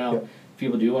safer now. Yeah. If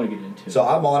people do want to get into it. So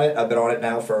I'm on it. I've been on it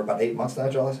now for about 8 months now,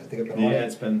 Josh. I think I've been on Yeah, it.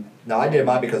 it's been. No, I did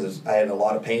mine because I had a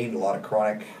lot of pain, a lot of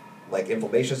chronic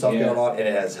inflammation stuff Yeah. going on, and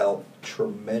it has helped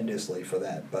tremendously for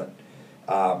that. But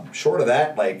Short of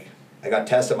that, like, I got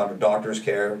tested under doctor's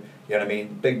care. You know what I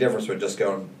mean? Big difference with just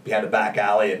going behind a back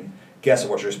alley and guessing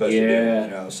what you're supposed to do. You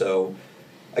know, so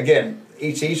again,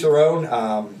 each their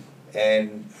own.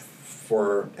 And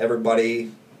for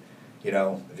everybody, you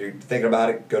know, if you're thinking about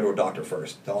it, go to a doctor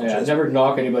first. Don't just never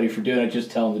knock anybody for doing it. Just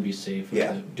tell them to be safe.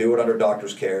 Yeah, do it under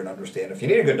doctor's care and understand. If you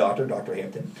need a good doctor, Dr.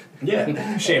 Hampton.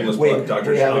 Yeah, shameless plug,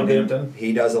 Dr. Sean Hampton.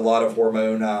 He does a lot of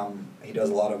hormone. He does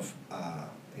a lot of.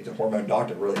 He's a hormone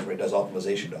doctor, really. He does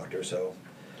optimization doctor. So,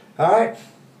 all right.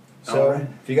 So,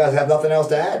 if you guys have nothing else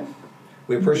to add,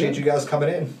 we appreciate you guys coming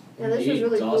in. Yeah, this was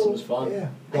really It's cool. awesome. It was fun. Yeah.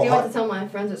 I can't wait to tell my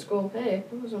friends at school, hey,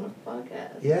 I was on a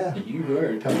podcast. Yeah. You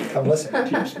were. Come listen.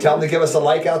 Tell them to give us a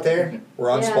like out there.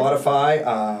 We're on Yeah.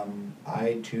 Spotify,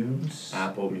 iTunes,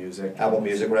 Apple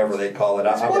Music, whatever they call it.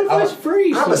 Spotify's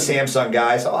free. I'm a Samsung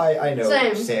guy, so I know.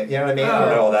 Same. You know what I mean? I don't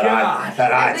know all that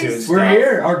that At iTunes least stuff. We're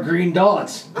here. Our green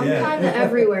dots. I'm kind of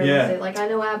everywhere Yeah. with it. Like, I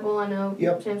know Apple, I know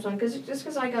Yep. Samsung,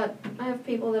 because I have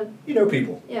people that, You know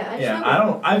people. yeah, I just Yeah,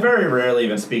 know I very rarely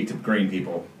even speak to green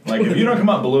people. Like, if you don't come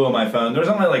up blue on my phone, there's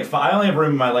only like I only have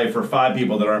room in my life for 5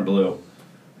 people that aren't blue.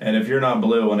 And if you're not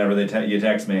blue whenever you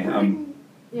text me,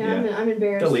 Yeah, I'm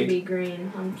embarrassed Delete. to be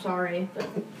green. I'm sorry. But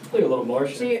Look a little more.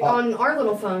 see, on our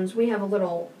little phones, we have a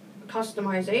little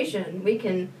customization. We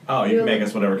can. oh, you can make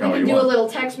us whatever We color can you do want. a little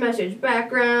text message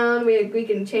background. We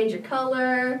can change the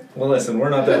color. Well, listen, we're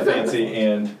not that fancy,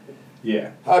 and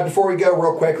yeah. Before we go,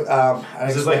 real quick,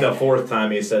 This is like the 4th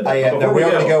time he said that. yeah, Before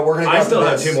we're gonna go I after still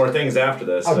have this. 2 more things after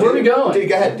this. Oh, so- Where are we going? Dude,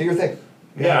 go ahead, do your thing.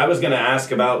 Yeah, I was going to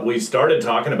ask about, we started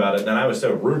talking about it, then I was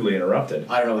so rudely interrupted.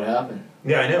 I don't know what happened.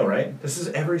 Yeah, I know, right? This is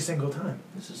every single time.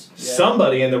 This is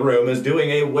Somebody in the room is doing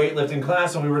a weightlifting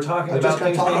class, and we were talking I'm just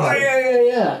about gonna things. talk being- about it.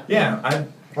 Yeah. Yeah,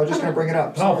 I was just gonna bring it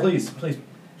up. Oh, Sorry. please.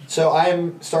 So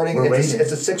I'm starting. We're It's waiting.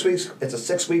 a 6 weeks. It's a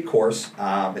 6-week course.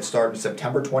 It started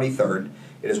September 23rd.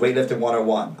 It is weightlifting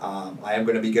 101. I am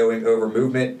going to be going over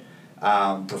movement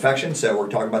perfection. So we're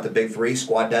talking about the big 3: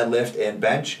 squat, deadlift, and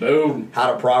bench. Boom.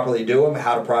 How to properly do them.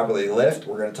 How to properly lift.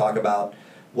 We're going to talk about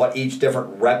what each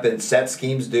different rep and set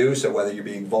schemes do. So whether you're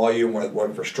being volume, whether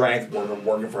working for strength,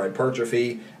 working for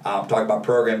hypertrophy. Talking about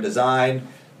program design.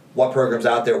 What programs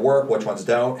out there work, which ones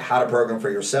don't. How to program for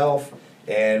yourself.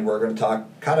 And we're going to talk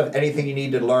kind of anything you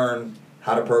need to learn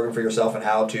how to program for yourself and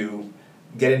how to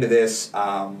get into this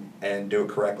and do it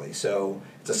correctly. So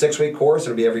it's a 6-week course.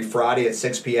 It'll be every Friday at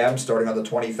 6 p.m. starting on the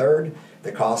 23rd.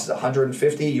 The cost is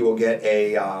 $150. You will get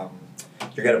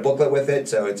you get a booklet with it.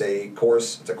 So it's a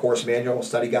course manual,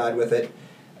 study guide with it,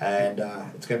 and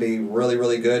it's going to be really,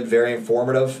 really good, very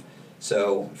informative.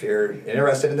 So if you're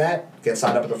interested in that, get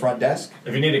signed up at the front desk.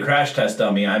 If you need a crash test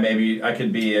dummy, I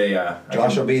could be a.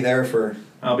 Josh will be there for.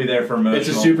 I'll be there for emotional. It's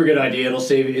a super good idea. It'll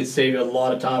save you a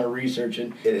lot of time of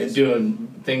researching It is. and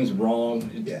doing things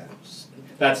wrong. Yeah.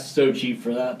 That's so cheap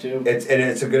for that too. It's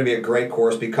going to be a great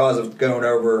course because of going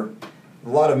over a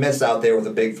lot of myths out there with the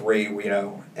big 3, you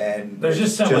know, and There's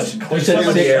just so much. You There's said so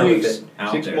much 6 air weeks.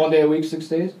 out there. 1 day a week, 6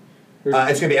 days. it's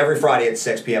going to be every Friday at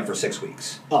 6 p.m. for 6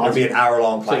 weeks. Oh, It'll be an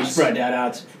hour-long So you class. spread that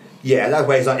out. Yeah, that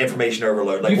way it's not information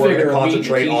overload. Like You we're going to figure a meat and a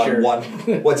concentrate on t-shirt.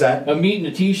 one. What's that? A meat and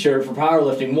a t-shirt for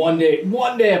powerlifting. One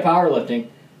day of powerlifting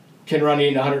can run you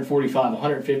into 145,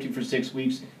 150 for 6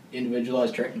 weeks.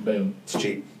 Individualized training. Boom. It's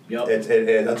cheap. Yep.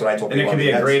 That's what I told And it people. can be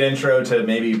a That's- great intro to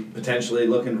maybe potentially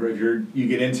looking for if you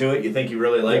get into it, you think you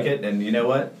really like it, and you know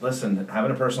what? Listen, having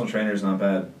a personal trainer is not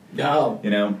bad. No. You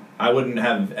know, I wouldn't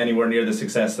have anywhere near the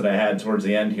success that I had towards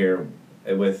the end here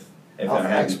with if Oh, I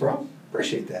thanks, hadn't. bro.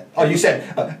 Appreciate that. Oh, you said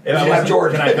If you I didn't have wasn't-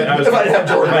 Jordan. I If I didn't have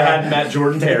Jordan. If I hadn't met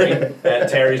Jordan Terry at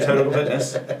Terry's Total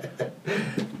Fitness.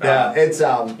 Yeah, it's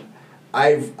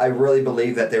I really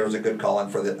believe that there was a good calling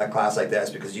for a class like this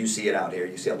because you see it out here.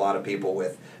 You see a lot of people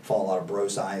with following a lot of bro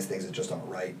science, things that just aren't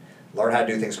right. Learn how to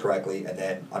do things correctly, and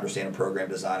then understand program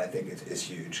design. I think is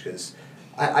huge because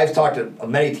I've talked to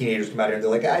many teenagers come out here and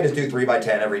they're like, I just do 3x10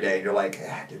 every day. And you're like,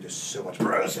 dude, there's so much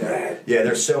more out there. Yeah,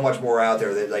 there's so much more out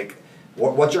there that like.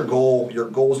 What's your goal? Your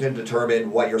goal is going to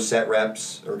determine what your set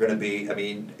reps are going to be. I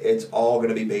mean, it's all going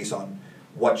to be based on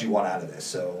what you want out of this.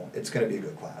 So it's going to be a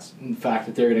good class. In fact,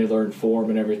 that they're going to learn form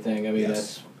and everything. I mean,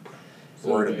 Yes. that's.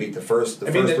 We're going to beat the first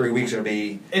 3 weeks are going to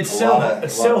be It's a so lot of,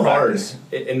 it's a lot so of hard, practice.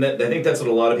 and I think that's what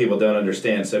a lot of people don't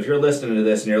understand. So if you're listening to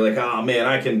this and you're like, "Oh man,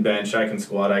 I can bench, I can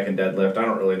squat, I can deadlift. I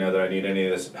don't really know that I need any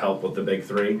of this help with the big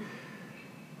 3."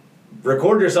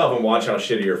 Record yourself and watch how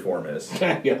shitty your form is,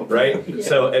 Yeah. right? Yeah.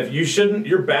 So if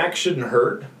your back shouldn't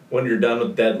hurt when you're done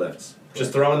with deadlifts.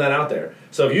 Just throwing that out there.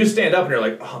 So if you stand up and you're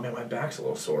like, "Oh man, my back's a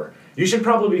little sore," you should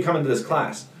probably be coming to this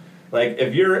class. Like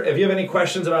if you have any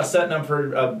questions about setting up for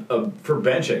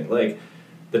benching, like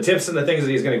the tips and the things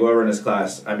that he's going to go over in his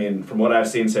class, I mean, from what I've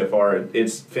seen so far,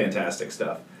 it's fantastic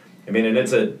stuff. I mean, and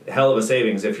it's a hell of a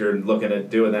savings if you're looking at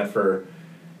doing that for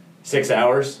 6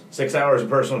 hours. 6 hours of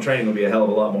personal training would be a hell of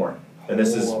a lot more. And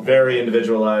this is very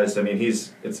individualized. I mean,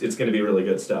 it's going to be really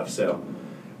good stuff. So,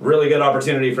 really good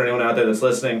opportunity for anyone out there that's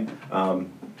listening.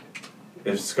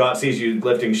 If Scott sees you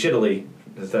lifting shittily,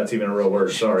 if that's even a real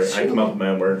word, sorry, I come up with my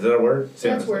own word. Is that a word?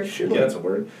 That's a word. Yeah, that's a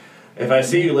word. If I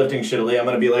see you lifting shittily, I'm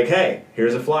going to be like, hey,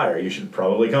 here's a flyer. You should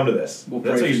probably come to this. We'll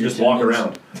that's how you should just walk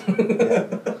around.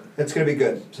 Yeah. It's going to be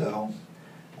good. So,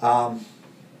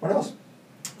 what else?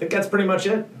 I think that's pretty much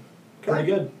it. Pretty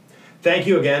good. Thank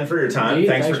you again for your time. Indeed,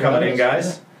 Thanks for coming in,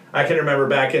 guys. Yeah. I can remember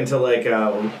back into like,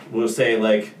 we'll say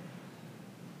like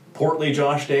Portly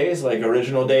Josh days, like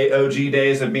original day, OG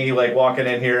days of me like walking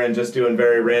in here and just doing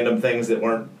very random things that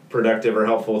weren't productive or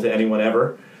helpful to anyone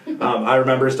ever. I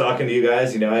remember talking to you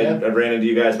guys, I ran into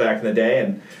you guys back in the day,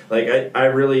 and like I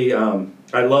really,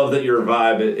 I love that your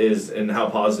vibe is and how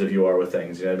positive you are with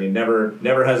things. You know what I mean?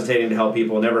 Never hesitating to help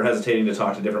people, never hesitating to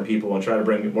talk to different people and try to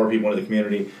bring more people into the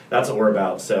community. That's what we're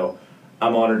about. So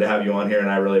I'm honored to have you on here, and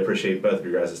I really appreciate both of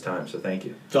your guys' time. So thank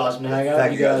you. It's awesome to hang out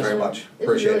Thank with you guys very much. This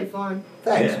Appreciate is really it. fun.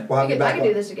 Thanks. Yeah. We'll have you I back can on.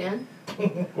 do this again.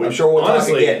 I'm sure we'll talk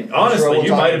again. I'm Honestly, sure we'll you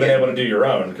talk might have been again. able to do your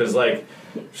own, because like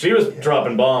she was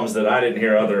dropping bombs that I didn't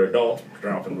hear other adults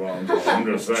dropping bombs. I'm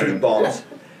just saying. Truth bombs.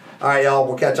 All right, y'all.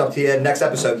 We'll catch up to you next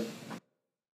episode.